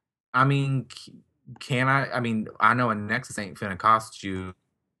 I mean, can I? I mean, I know a Nexus ain't finna cost you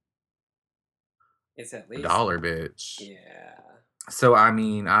It's at a least dollar, bitch. yeah. So I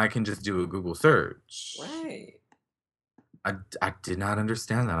mean, I can just do a Google search. Right. I did not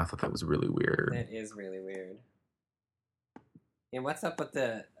understand that. I thought that was really weird. That is really weird. And what's up with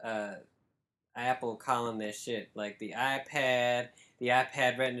the Apple calling this shit like the iPad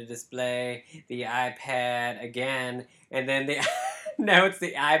Retina display, the iPad again, and then the now it's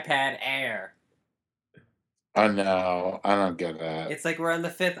the iPad Air. I know. I don't get that. It's like we're on the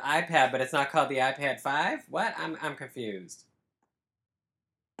 5th iPad, but it's not called the iPad 5? What? I'm confused.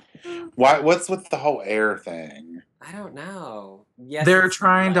 What's with the whole air thing? I don't know. Yes, They're it's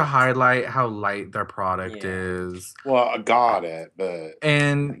trying to light. highlight how light their product Yeah. is. Well, I got it, but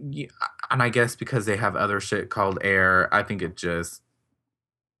And I guess because they have other shit called Air, I think it just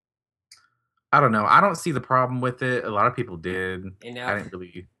I don't know. I don't see the problem with it. A lot of people did. And I now, didn't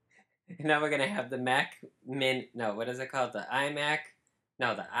really. now we're gonna have the Mac Min. No, what is it called? The iMac.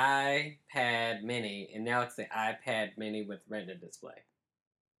 No, the iPad Mini, and now it's the iPad Mini with Retina display.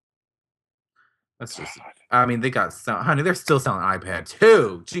 That's just. God. I mean, they got some. Honey, they're still selling iPad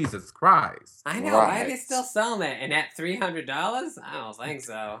too. Jesus Christ. I know. Why are they Right. still selling it? And at $300? I don't think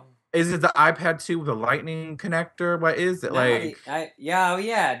so. Is it the iPad 2 with a lightning connector? What is it No, like? yeah, oh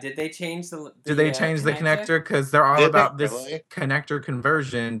yeah. Did they change Did they the change the connector? connector? Because they're all Did they about this really? connector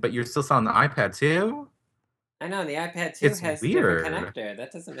conversion, but you're still selling the iPad 2? I know the iPad 2 It's has a different weird. connector.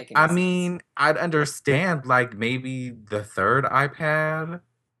 That doesn't make any I sense. mean, I'd understand like maybe the third iPad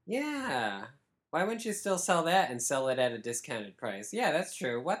Yeah. Why wouldn't you still sell that and sell it at a discounted price? Yeah, that's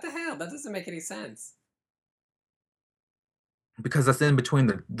true. What the hell? That doesn't make any sense. because that's in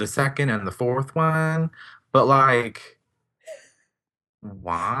between the second and the fourth one. But like,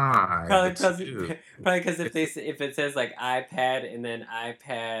 why Probably the because two? probably because It's if it says like iPad and then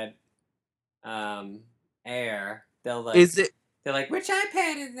iPad Air, is it they're like, which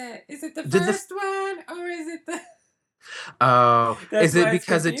iPad is it? Is it the did the first one or is it the? is That's it why it's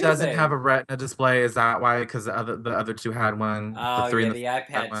because it doesn't have confusing. a Retina display? Is that why? Because the other two had one. The Oh three yeah, and the the four had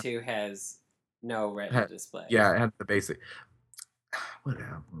iPad one. 2 has no Retina Had, display. yeah, it had the basic.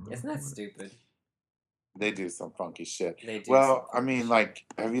 Whatever. Isn't that stupid? They do some funky shit. They do some Well, I funky mean, shit. like,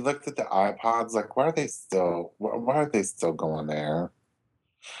 have you looked at the iPods? Like, why are they still? Why are they still going there?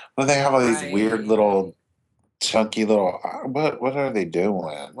 Well, they have all these weird Right. little chunky little. What are they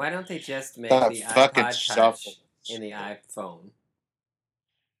doing? Why don't they just make That the fucking iPod shuffle. Touch in the iPhone?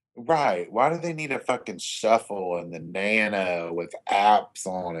 Right. Why do they need a fucking shuffle and the nano with apps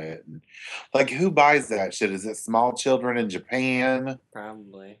on it? And, like, who buys that shit? Is it small children in Japan?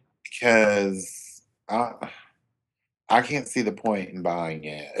 Probably. Because I can't see the point in buying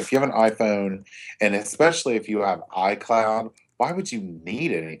it. If you have an iPhone, and especially if you have iCloud, why would you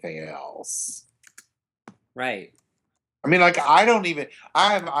need anything else? Right. I mean, like, I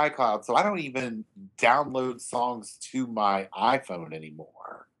have iCloud, so I don't even download songs to my iPhone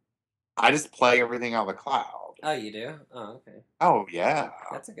anymore. I just play everything on the cloud. Oh, you do? Oh, okay. Oh, yeah.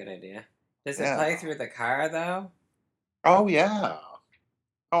 That's a good idea. Does it Yeah. play through the car though? Oh, yeah.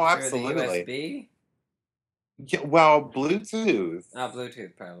 Oh, Through the absolutely. USB? Yeah, well, Bluetooth. Oh,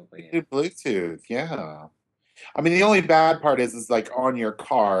 Bluetooth probably. You Yeah. do Bluetooth, yeah. I mean, the only bad part is like on your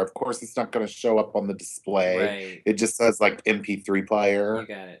car. Of course, it's not going to show up on the display. Right. It just says like MP3 You player.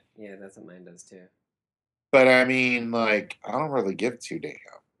 got it. Yeah, that's what mine does too. But I mean, like, I don't really give two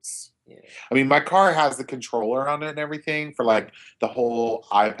damns. Yeah. I mean, my car has the controller on it and everything for like the whole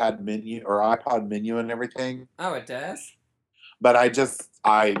iPad menu or iPod menu and everything. Oh, it does? But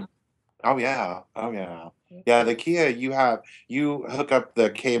oh yeah, oh yeah. Yeah, the Kia, you hook up the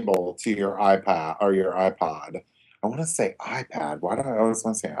cable to your iPad or your iPod. I want to say iPad. Why do I always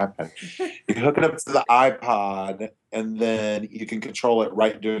want to say iPad? You hook it up to the iPod, and then you can control it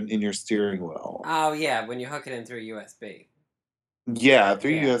right in your steering wheel. Oh yeah, when you hook it in through USB. Yeah,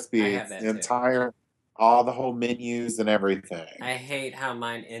 through Yeah, I USB, have it's that the too. entire all the whole menus and everything. I hate how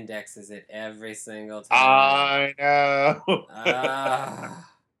mine indexes it every single time. I know.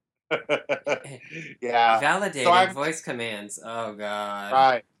 Yeah. Validated voice commands. Oh, God.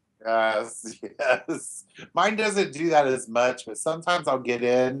 Right. Yes. Mine doesn't do that as much, but sometimes I'll get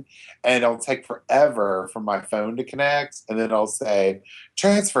in and it'll take forever for my phone to connect, and then I'll say,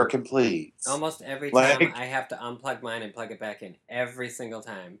 transfer complete. Almost every time I have to unplug mine and plug it back in. Every single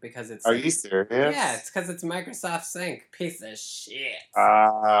time. Because it's... Are you serious? Yeah, it's because it's Microsoft Sync. Piece of shit.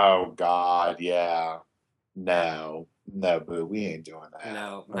 Oh, God, yeah. No, boo, we ain't doing that.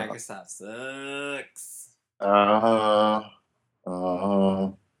 No, Microsoft sucks.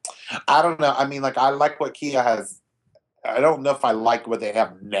 I don't know. I mean, like, I like what Kia has. I don't know if I like what they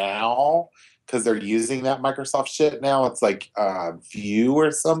have now because they're using that Microsoft shit now. It's like View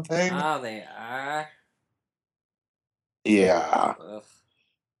or something. Oh, they are? Yeah. Ugh.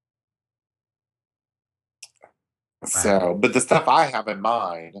 So, but the stuff I have in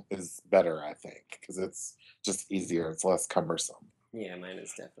mind is better, I think, because it's just easier. It's less cumbersome. Yeah, mine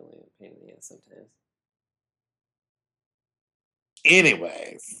is definitely a pain in the ass sometimes.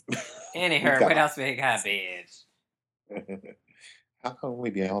 Anyways. Anyhow, what else we got, bitch? How come we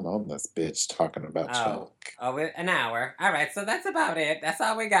be on this bitch talking about junk? An hour. All right, so that's about it. That's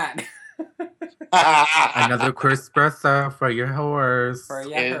all we got. Another espresso for your horse. For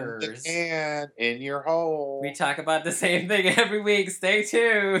your horse. In your hole. We talk about the same thing every week. Stay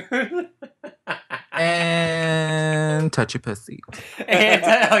tuned. And touch your pussy. And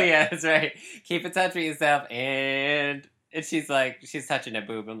oh yeah, that's right. Keep in touch with yourself. And she's touching a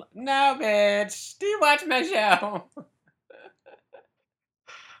boob. I'm like, no, bitch. Do you watch my show?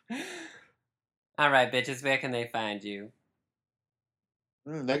 All right, bitches. Where can they find you?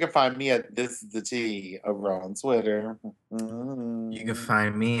 They can find me at This Is the Tea over on Twitter. You can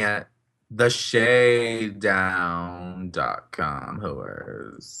find me at theshadedown.com,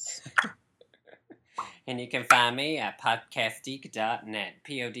 whores. And you can find me at podcastique.net.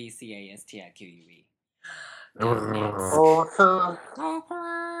 PODCASTIQUE.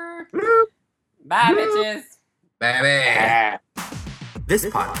 Bye, bitches. Baby. This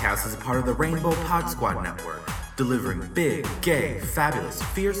podcast is a part of the Rainbow Pod Squad Network, delivering big, gay, fabulous,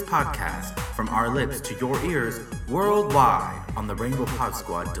 fierce podcasts from our lips to your ears worldwide on the Rainbow Pod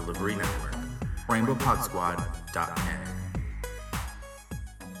Squad Delivery Network. RainbowPodSquad.net.